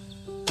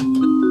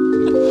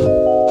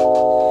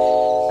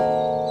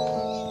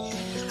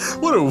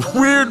 What a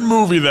weird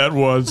movie that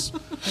was.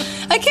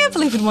 I can't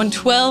believe it won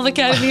 12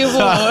 Academy Awards.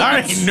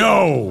 I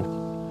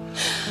know.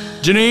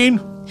 Janine,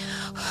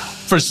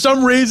 for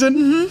some reason,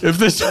 if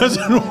this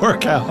doesn't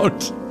work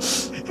out,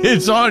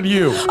 it's on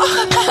you.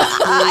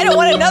 I don't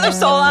want another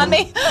soul on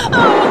me.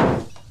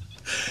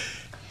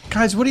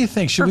 Guys, what do you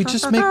think? Should we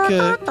just make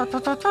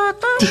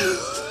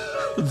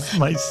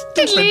my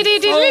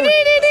stupid phone.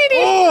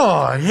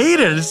 Oh, I hate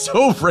it. It's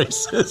so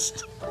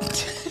racist.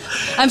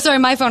 I'm sorry,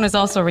 my phone is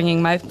also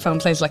ringing. My phone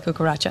plays like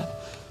cucaracha.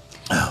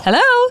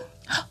 Hello?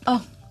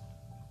 Oh.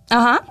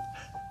 Uh-huh.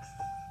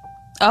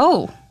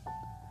 Oh.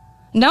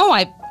 No,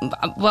 I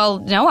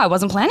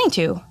wasn't planning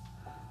to.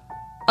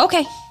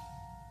 Okay.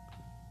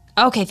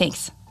 Okay,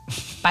 thanks.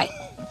 Bye.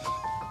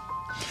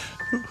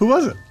 Who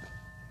was it?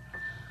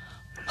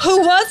 Who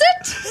was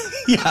it?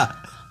 Yeah.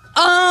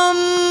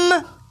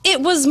 It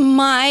was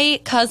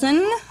my cousin,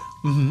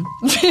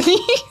 Vinny.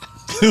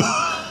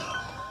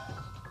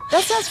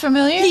 That sounds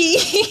familiar.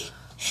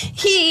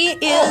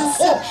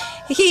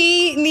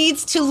 He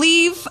needs to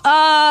leave.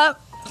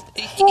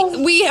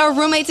 We are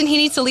roommates, and he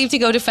needs to leave to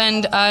go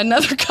defend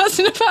another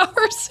cousin of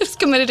ours who's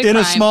committed a crime.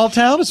 In a small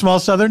town? A small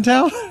southern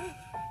town?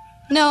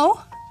 No,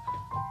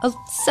 a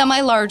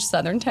semi-large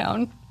southern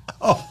town.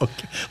 Oh,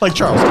 okay. Like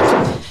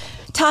Charleston.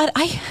 Todd,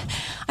 I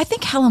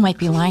think Helen might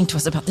be lying to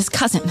us about this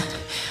cousin.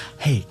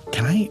 Hey,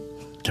 can I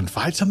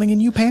confide something in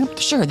you, Pam?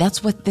 Sure,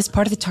 that's what this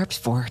part of the tarp's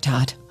for,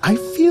 Todd. I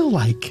feel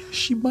like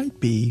she might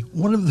be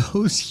one of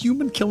those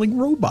human-killing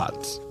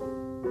robots.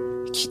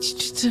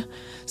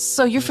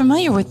 So you're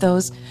familiar with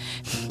those.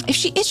 If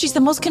she is, she's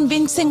the most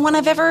convincing one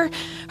I've ever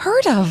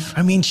heard of.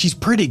 I mean, she's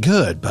pretty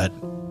good, but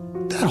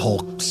that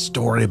whole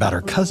story about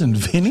her cousin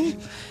Vinny?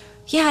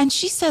 Yeah, and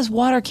she says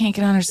water can't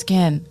get on her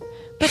skin.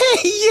 Hey,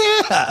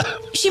 yeah!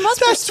 She must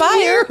That's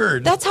perspire.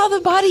 weird. That's how the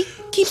body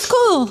keeps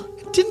cool.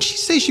 Didn't she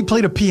say she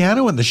played a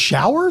piano in the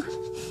shower?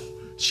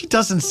 She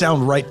doesn't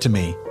sound right to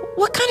me.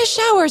 What kind of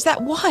shower is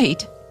that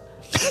white?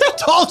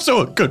 That's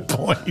also a good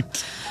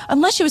point.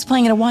 Unless she was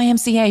playing at a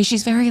YMCA,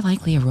 she's very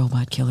likely a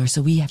robot killer,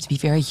 so we have to be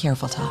very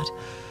careful, Todd.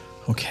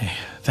 Okay,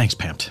 thanks,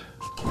 Pam.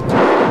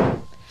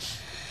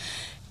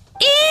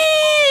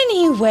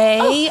 Anyway,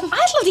 I'd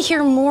love to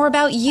hear more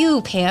about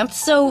you, Pamp.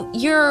 So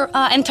you're,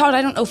 and Todd,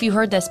 I don't know if you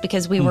heard this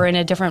because we were in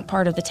a different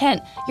part of the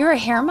tent. You're a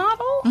hair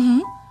model? Mm-hmm.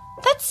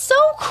 That's so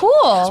cool.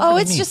 Oh,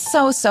 it's just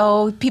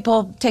so.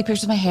 People take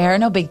pictures of my hair,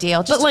 no big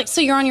deal. Just But like, so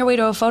you're on your way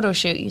to a photo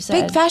shoot, you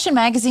said? big fashion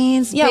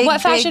magazines. Yeah, big,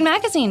 what fashion big-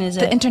 magazine is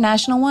it? The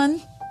international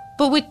one.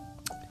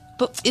 But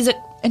But is it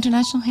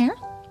International hair?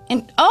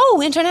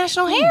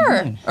 international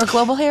hair? Or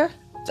global hair?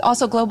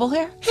 Also global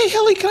hair? Hey,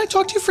 Helly, can I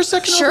talk to you for a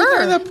second?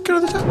 Sure.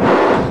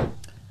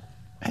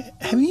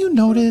 Have you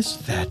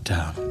noticed that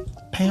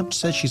Pam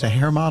says she's a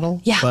hair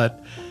model? Yeah.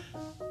 But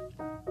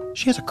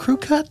she has a crew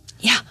cut?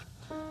 Yeah.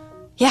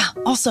 Yeah.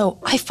 Also,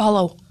 I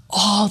follow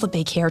all the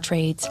big hair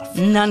trades.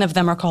 None of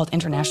them are called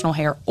international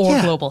hair or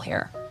Yeah. global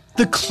hair.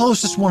 The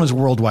closest one is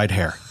worldwide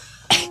hair.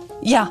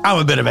 Yeah. I'm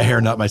a bit of a hair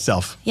nut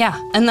myself. Yeah.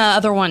 And the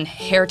other one,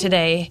 hair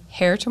today,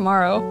 hair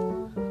tomorrow.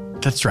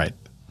 That's right.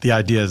 The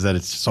idea is that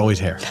it's just always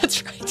hair.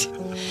 That's right.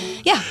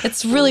 Yeah,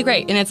 it's really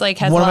great. And it's like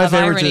has One a of my lot of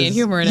favorites irony is, and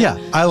humor in yeah,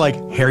 it. I like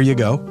hair you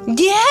go.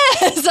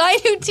 Yes, I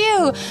do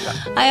too.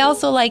 I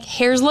also like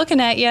hair's looking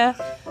at you.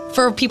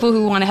 For people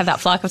who want to have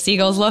that flock of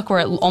seagulls look where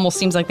it almost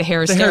seems like the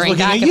hair is The hair's staring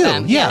looking back at at you.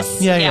 them. Yeah. Yes.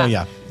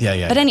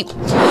 Yeah. But anyway,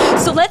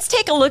 So let's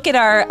take a look at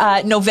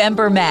our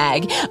November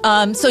mag.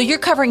 So you're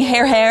covering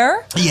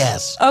hair?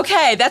 Yes.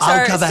 Okay, that's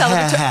I'll our cover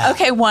hair.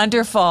 Okay,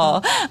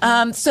 wonderful.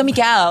 So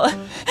Miguel,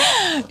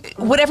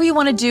 whatever you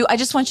want to do, I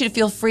just want you to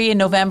feel free in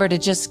November to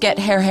just get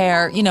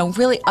hair,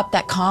 really up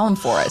that column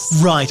for us.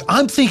 Right,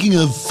 I'm thinking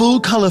of full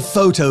color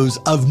photos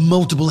of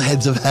multiple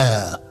heads of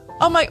hair.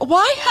 Oh my,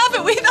 why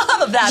haven't we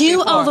thought of that you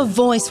before? are the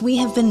voice we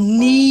have been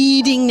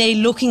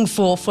looking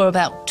for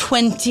about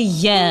 20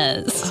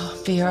 years.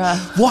 Vera.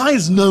 Why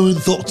has no one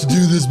thought to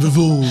do this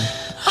before?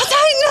 I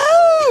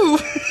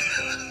don't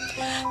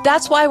know.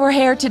 That's why we're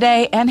hair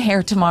today and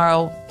hair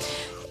tomorrow.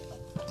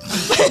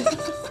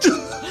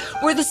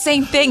 We're the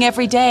same thing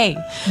every day.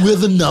 We're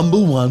the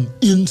 #1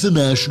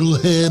 international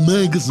hair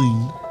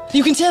magazine.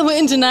 You can tell we're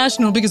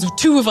international because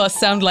two of us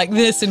sound like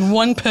this and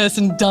one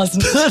person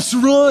doesn't. That's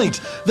right,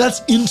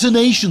 that's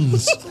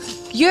intonations.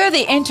 You're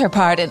the inter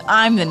part and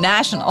I'm the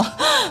national.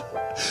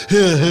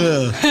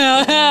 Hair,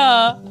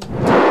 hair.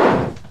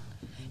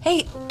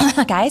 Hey,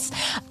 guys,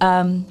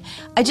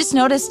 I just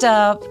noticed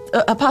a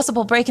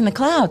possible break in the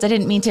clouds. I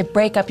didn't mean to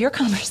break up your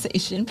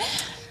conversation.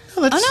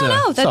 Well, that's,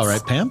 No, that's all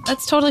right, Pam.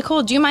 That's totally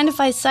cool. Do you mind if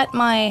I set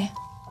my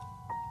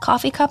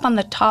coffee cup on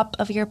the top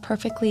of your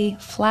perfectly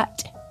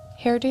flat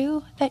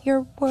hairdo that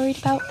you're worried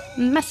about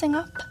messing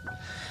up?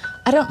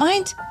 I don't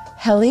mind,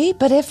 Helly,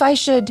 but if I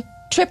should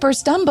trip or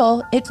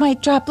stumble, it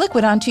might drop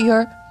liquid onto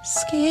your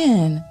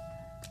skin.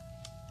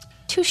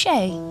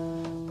 Touché.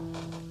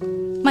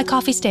 My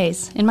coffee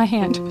stays in my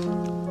hand.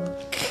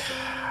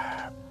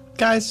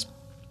 Guys,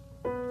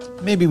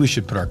 maybe we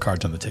should put our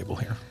cards on the table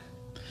here.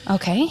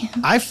 Okay.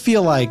 I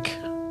feel like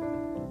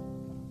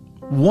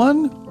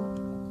one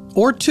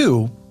or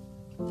two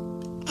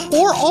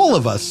or all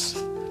of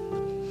us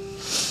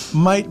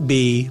might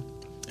be,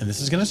 and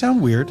this is going to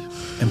sound weird,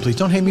 and please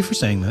don't hate me for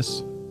saying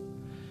this,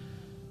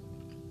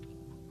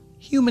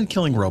 human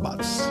killing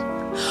robots.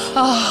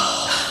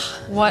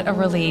 What a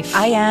relief.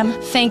 I am.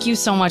 Thank you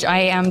so much. I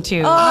am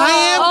too. I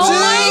am too!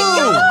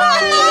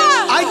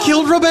 I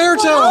killed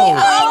Roberto!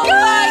 Oh,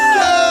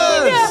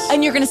 God! Yes!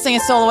 And you're going to sing a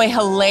solo away.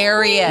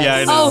 Hilarious. Yeah,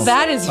 I know. Oh,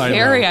 that is I know.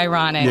 very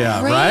ironic.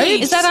 Yeah, right?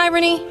 Is that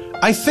irony?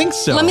 I think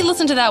so. Let me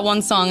listen to that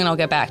one song and I'll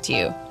get back to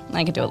you.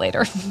 I can do it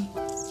later.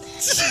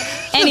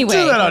 Anyway,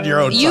 do that on your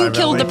own you time,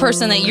 killed Ellie. the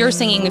person that you're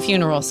singing the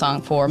funeral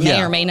song for. May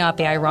Yeah. or may not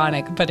be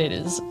ironic, but it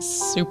is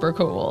super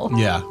cool.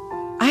 Yeah.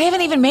 I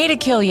haven't even made a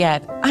kill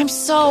yet. I'm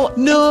so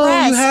No,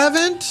 impressed. you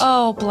haven't?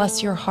 Oh,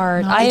 bless your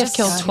heart. No, I I have just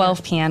killed got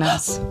 12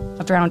 pianos.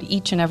 I've drowned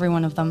each and every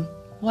one of them.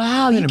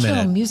 Wow, Wait you a kill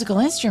minute. musical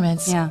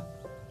instruments. Yeah.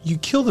 You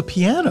kill the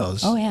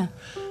pianos? Oh, yeah.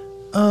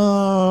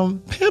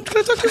 Pam, can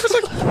I talk to you for a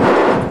second?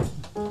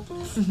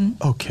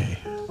 Okay.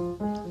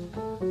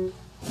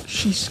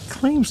 She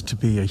claims to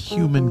be a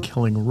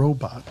human-killing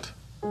robot,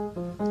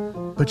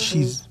 but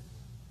she's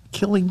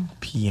killing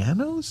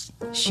pianos?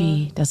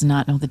 She does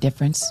not know the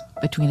difference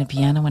between a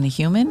piano and a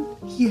human.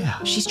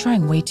 Yeah. She's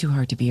trying way too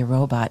hard to be a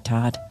robot,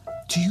 Todd.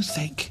 Do you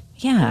think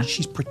Yeah,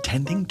 she's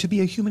pretending to be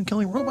a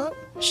human-killing robot?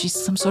 she's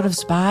some sort of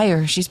spy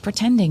or she's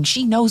pretending.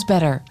 She knows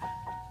better.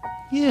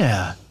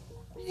 Yeah.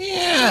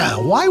 Yeah.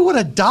 Why would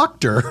a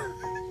doctor?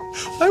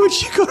 Why would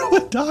she go to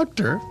a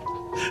doctor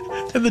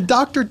and the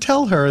doctor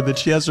tell her that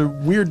she has a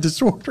weird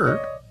disorder?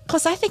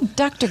 Plus, I think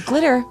Dr.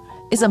 Glitter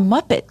is a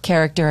Muppet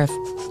character.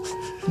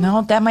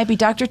 No, that might be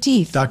Dr.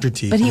 Teeth. Dr.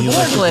 Teeth. But he wore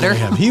liked to glitter. play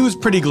him. He was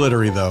pretty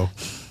glittery, though.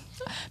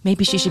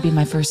 Maybe she should be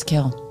my first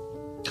kill.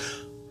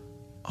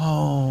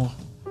 Oh,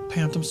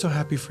 Pam, I'm so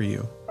happy for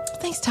you.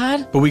 Thanks,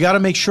 Todd. But we got to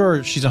make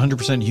sure she's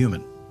 100%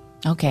 human.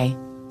 Okay.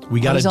 We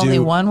got to There's do only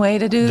one way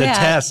to do the that.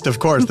 test, of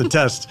course, the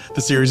test,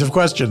 the series of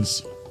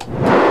questions.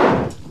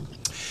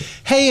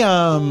 Hey,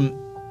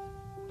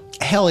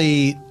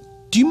 Helly,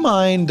 do you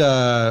mind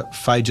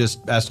if I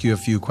just ask you a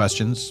few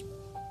questions?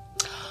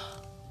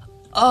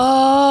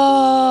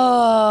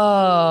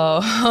 Oh,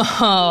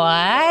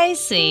 I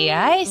see.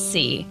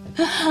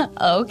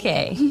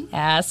 Okay,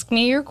 ask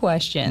me your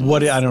question.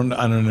 What? I don't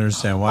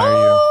understand. Why are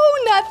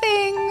Oh,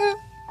 nothing. you?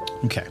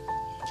 Okay.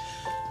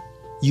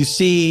 You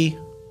see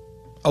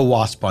a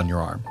wasp on your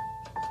arm.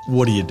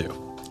 What do you do?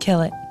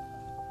 Kill it.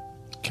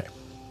 Okay.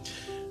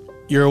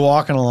 You're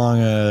walking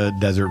along a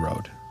desert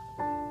road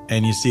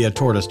and you see a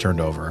tortoise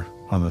turned over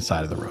on the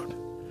side of the road.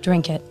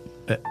 Drink it.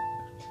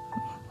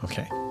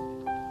 Okay.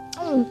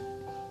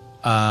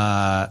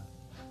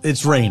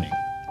 It's raining.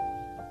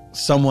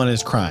 Someone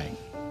is crying.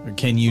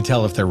 Can you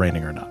tell if they're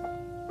raining or not?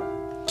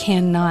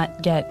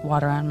 Cannot get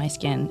water on my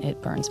skin.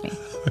 It burns me.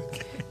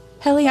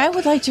 Helly, I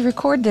would like to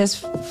record this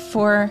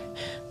for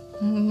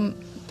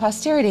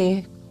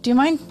posterity. Do you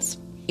mind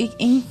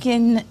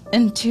speaking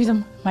into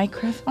the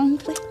microphone,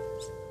 please?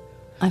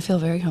 I feel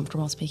very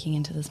comfortable speaking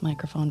into this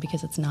microphone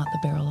because it's not the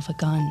barrel of a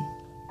gun.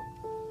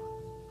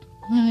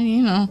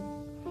 You know.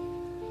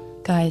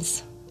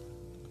 Guys,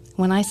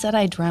 when I said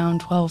I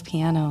drowned 12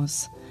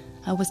 pianos,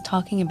 I was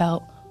talking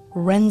about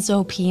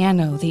Renzo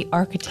Piano, the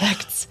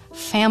architect's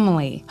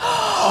family.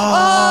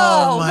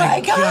 Oh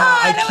my God!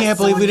 I can't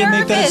believe we didn't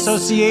make that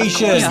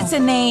association. Of course it's a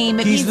name.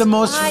 It He's means the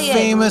most quiet.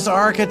 famous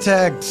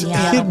architect.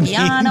 Piano, It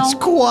piano. means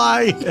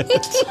quiet.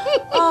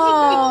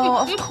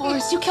 Oh, of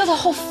course. You killed a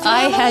whole family.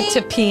 I had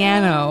to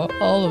piano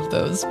all of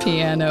those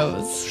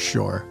pianos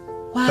Sure.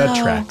 Wow. That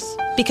tracks.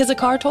 because a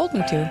car told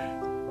me to.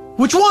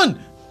 Which one?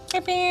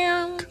 You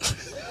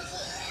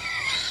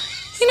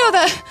know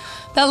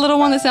that little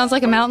one that sounds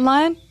like a mountain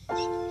lion?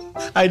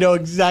 I know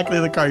exactly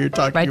the car you're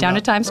talking Right down to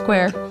about. Times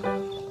Square.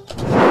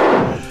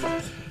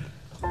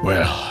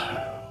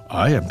 Well,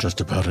 I am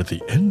just about at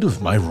the end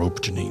of my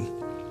rope, Janine.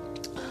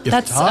 If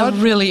That's Todd- a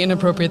really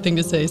inappropriate thing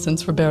to say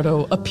since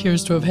Roberto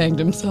appears to have hanged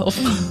himself.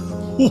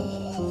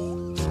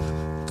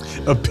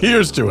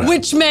 appears to have.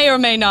 Which may or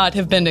may not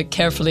have been a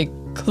carefully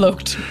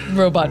cloaked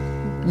robot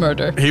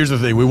murder. Here's the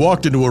thing. We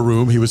walked into a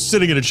room. He was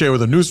sitting in a chair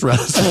with a noose around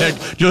his neck,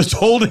 just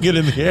holding it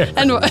in the air.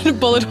 And a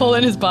bullet hole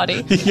in his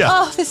body. Yeah.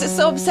 Oh, this is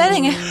so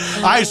upsetting.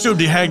 I assumed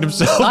he hanged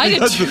himself I did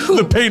because too.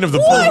 the pain of the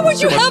Why bullet would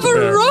was you too much have to a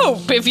bear.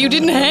 rope if you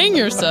didn't hang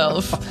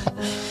yourself?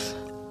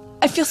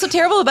 I feel so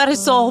terrible about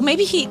his soul.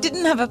 Maybe he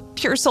didn't have a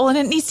pure soul and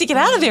it needs to get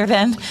out of there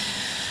then.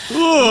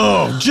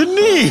 Oh,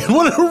 Janine,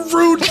 what a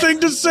rude thing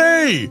to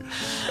say.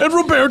 At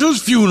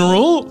Roberto's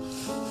funeral.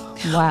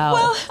 Wow.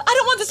 Well, I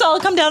don't want this all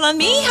to come down on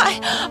me.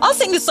 I'll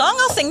sing the song.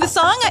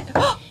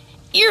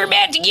 You're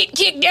about to get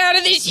kicked out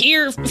of this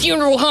here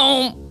funeral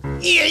home.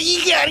 Yeah,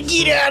 you gotta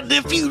get out of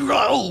the funeral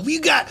home.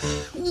 You got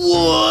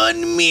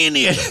 1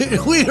 minute.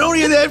 We don't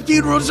hear that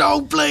funeral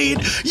song playing.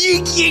 You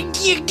get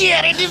kicked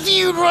out of the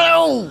funeral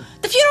home.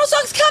 The funeral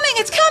song's coming.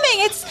 It's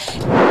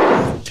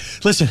coming.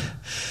 Listen,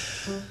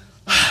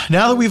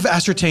 now that we've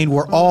ascertained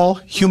we're all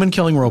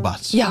human-killing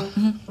robots, Yeah.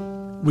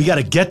 we got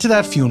to get to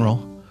that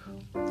funeral.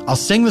 I'll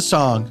sing the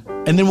song,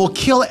 and then we'll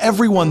kill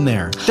everyone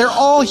there. They're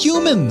all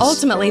humans.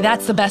 Ultimately,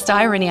 that's the best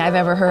irony I've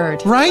ever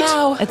heard. Right?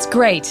 Wow. It's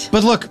great.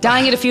 But look,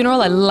 Dying at a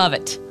funeral, I love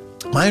it.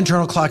 my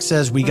internal clock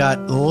says we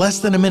got less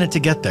than a minute to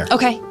get there.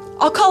 Okay.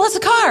 I'll call us a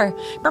car.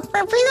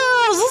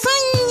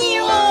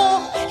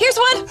 Here's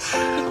one.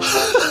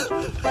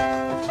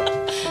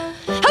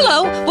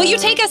 Hello, will you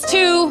take us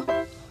to...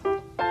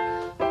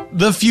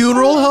 The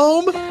funeral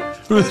home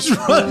was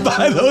run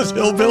by those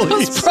hillbillies.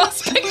 those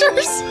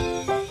prospectors?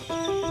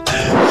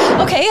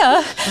 Okay,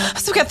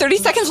 so we got 30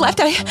 seconds left.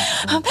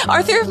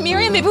 Arthur,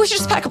 Miriam, maybe we should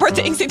just pack up our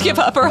things and give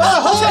up. Or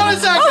Hold on a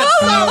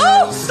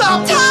second.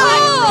 Stop the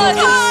Todd!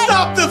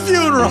 Stop the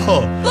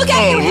funeral. Look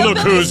at you, Oh, look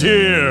hillbillies. who's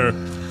here.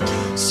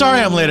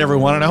 Sorry I'm late,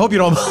 everyone, and I hope you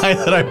don't mind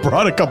that I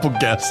brought a couple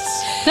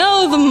guests.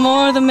 No, the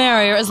more the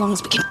merrier, as long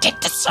as we can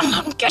get this song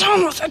out and get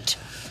on with it.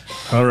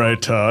 All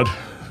right, Todd.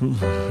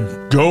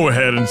 Go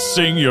ahead and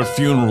sing your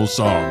funeral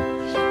song.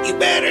 You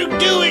better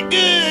do it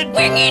good.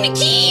 We're gonna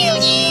kill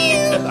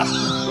you.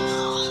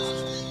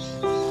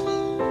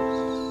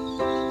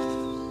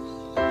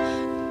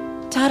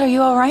 Todd, are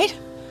you all right?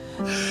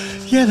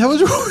 Yeah, that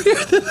was weird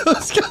that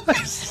those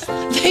guys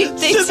They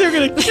said they're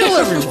going to kill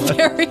everyone.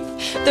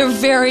 they're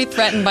very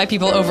threatened by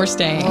people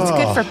overstaying. It's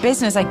good for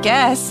business, I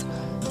guess.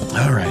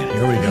 All right,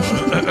 here we go.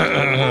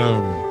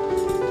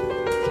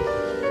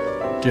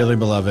 Dearly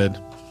beloved,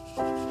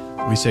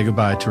 we say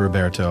goodbye to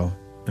Roberto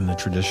in the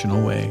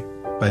traditional way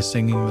by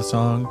singing the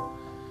song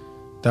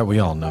that we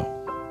all know.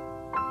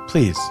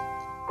 Please,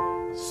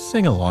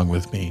 sing along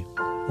with me,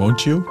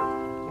 won't you?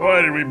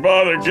 Why did we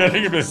bother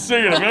getting him to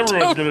sing it if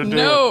everyone's going to do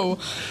No.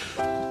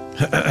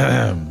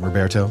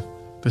 Roberto,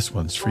 this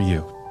one's for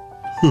you.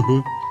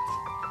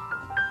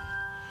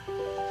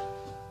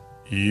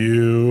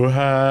 You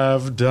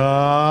have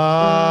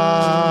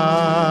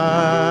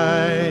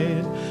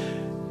died.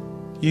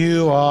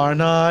 You are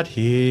not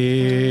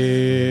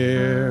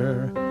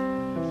here.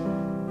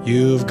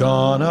 You've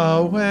gone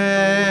away.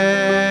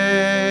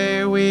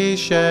 We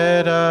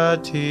shed a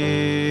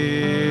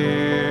tear.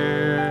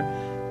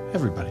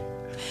 Everybody.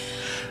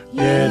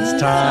 It's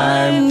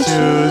time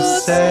to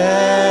say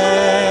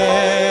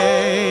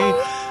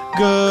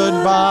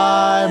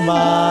goodbye,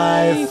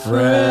 my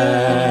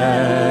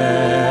friend.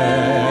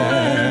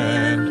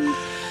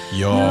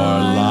 Your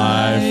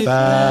life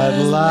at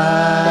last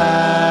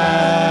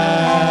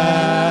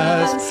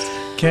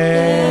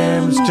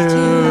came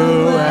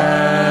to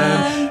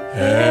an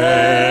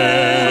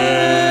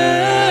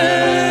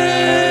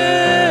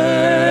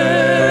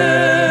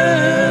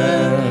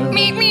end.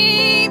 Meep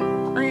meep.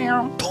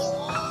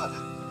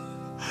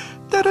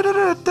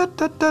 Da-da-da-da.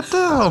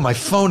 Oh, my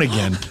phone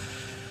again.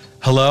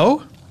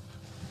 Hello?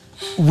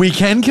 We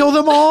can kill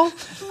them all?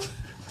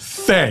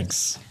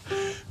 Thanks.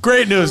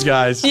 Great news,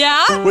 guys.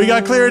 Yeah? We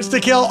got clearance to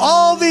kill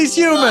all these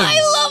humans.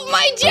 I love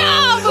my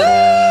job!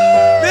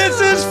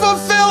 This is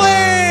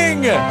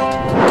fulfilling!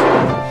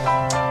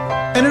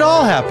 And it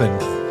all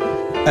happened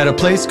at a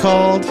place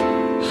called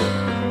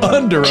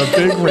Under a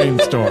Big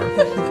Rainstorm.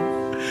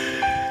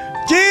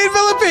 Jane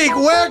Villepique,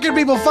 where can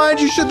people find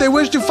you should they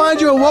wish to find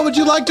you, and what would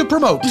you like to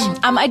promote?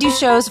 I do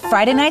shows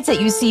Friday nights at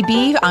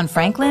UCB on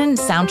Franklin,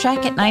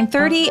 Soundtrack at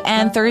 9:30,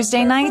 and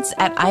Thursday nights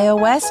at IO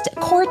West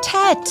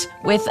Quartet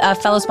with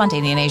fellow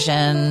Spontanea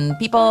Nation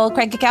people,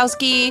 Craig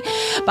Kukowski,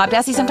 Bob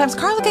Dassey, sometimes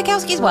Carla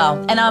Kukowski as well.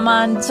 And I'm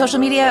on social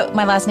media,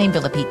 my last name,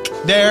 Villepique.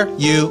 There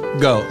you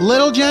go.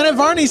 Little Janet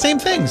Varney, same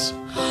things.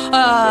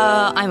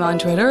 I'm on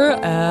Twitter,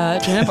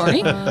 Janet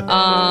Varney.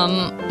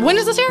 When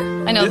is this air?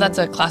 I know that's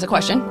a classic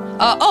question.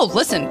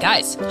 Listen,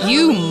 guys,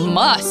 you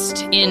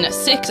must, in a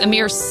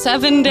mere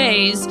 7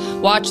 days,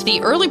 watch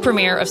the early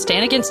premiere of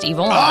Stand Against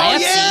Evil on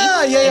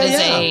IFC. It is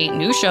a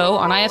new show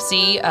on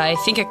IFC. I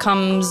think it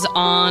comes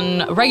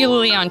on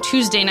regularly on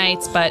Tuesday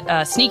nights, but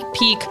sneak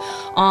peek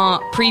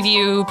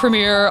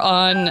premiere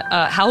on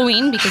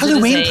Halloween, because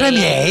Halloween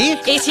premiere?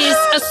 It is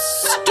a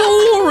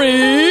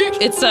story.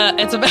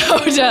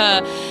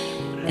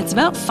 It's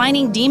about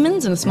finding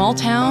demons in a small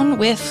town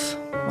with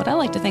what I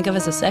like to think of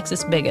as a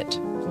sexist bigot.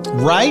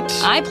 Right?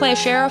 I play a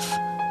sheriff,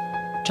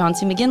 John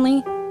C.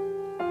 McGinley,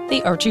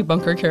 the Archie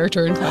Bunker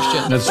character in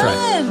question. That's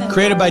right.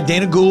 Created by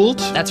Dana Gould.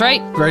 That's right.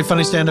 Very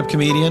funny stand-up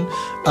comedian.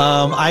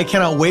 I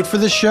cannot wait for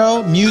this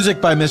show. Music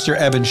by Mr.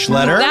 Eban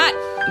Schletter. That,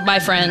 my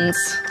friends,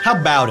 How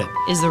about it?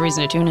 is the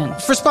reason to tune in.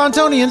 For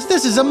Spontaneans,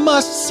 this is a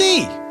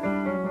must-see.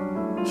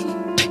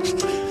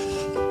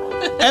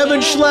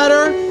 Eban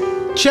Schletter.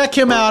 Check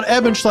him out,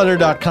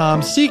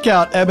 ebanschletter.com. Seek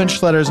out Eban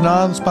Schletter's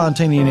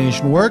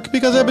non-spontaneanation work,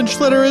 because Eban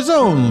Schletter is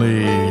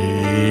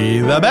only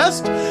the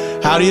best.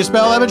 How do you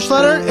spell Eban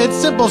Schletter? It's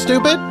simple,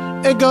 stupid.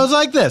 It goes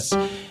like this.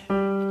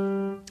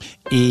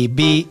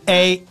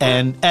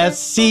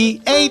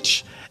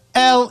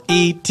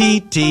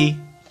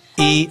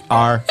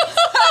 EBANSCHLETTER.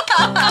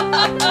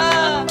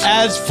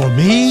 As for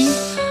me,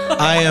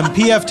 I am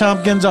P.F.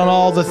 Tompkins on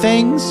all the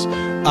things.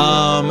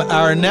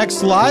 Our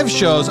next live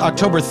shows,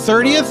 October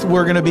 30th,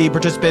 we're going to be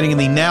participating in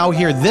the Now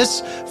Hear This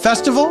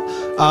Festival,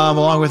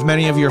 along with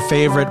many of your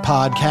favorite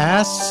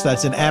podcasts.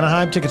 That's in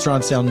Anaheim. Tickets are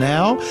on sale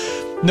now.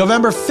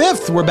 November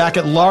 5th, we're back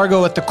at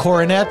Largo at the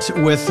Coronet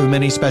with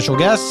many special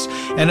guests.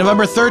 And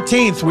November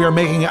 13th, we are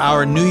making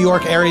our New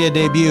York area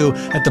debut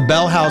at the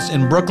Bell House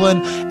in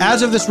Brooklyn.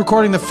 As of this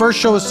recording, the first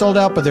show is sold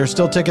out, but there's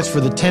still tickets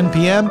for the 10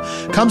 p.m.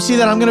 Come see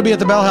that. I'm going to be at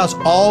the Bell House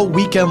all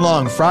weekend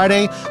long.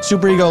 Friday,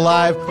 Super Ego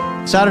Live.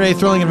 Saturday,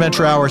 Thrilling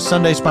Adventure Hour.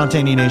 Sunday,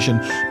 Spontanea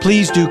Nation.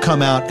 Please do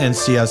come out and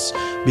see us,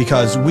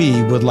 because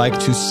we would like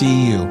to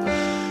see you.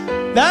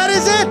 That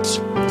is it.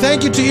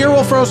 Thank you to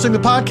Earwolf for hosting the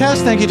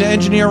podcast. Thank you to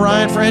Engineer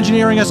Ryan for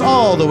engineering us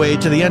all the way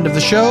to the end of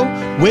the show,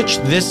 which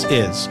this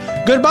is.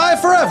 Goodbye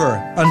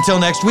forever. Until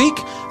next week,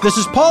 this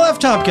is Paul F.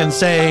 Tompkins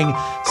saying,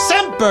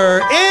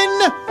 Semper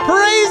in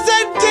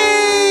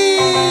Praesenti!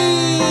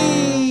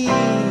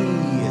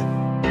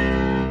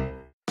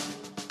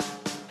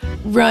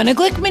 Ronna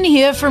Glickman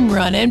here from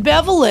Ronna and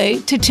Beverly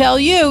to tell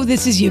you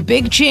this is your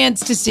big chance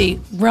to see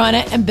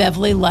Ronna and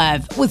Beverly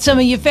live with some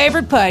of your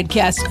favorite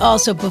podcasts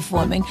also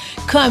performing: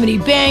 Comedy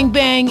Bang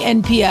Bang,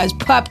 NPR's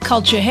Pop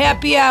Culture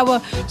Happy Hour,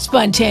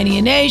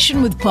 Spontanea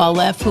Nation with Paul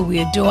F, who we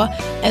adore,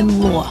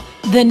 and Law.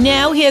 The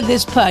Now Hear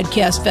This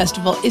Podcast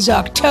Festival is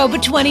October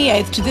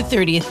 28th to the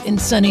 30th in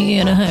sunny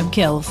Anaheim,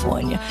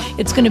 California.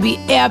 It's going to be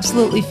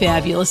absolutely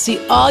fabulous. See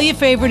all your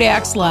favorite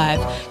acts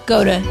live.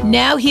 Go to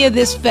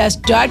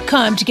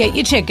nowhearthisfest.com to get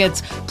your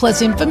tickets,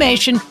 plus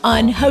information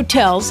on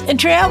hotels and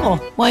travel.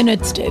 Why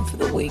not stay for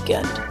the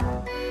weekend?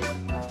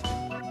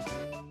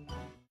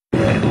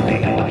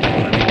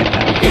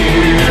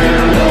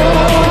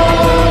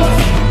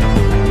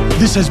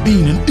 This has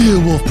been an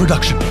Earwolf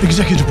production.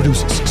 Executive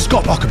producers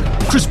Scott Ackerman,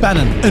 Chris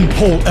Bannon, and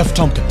Paul F.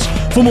 Tompkins.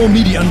 For more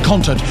media and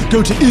content,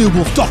 go to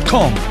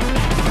earwolf.com.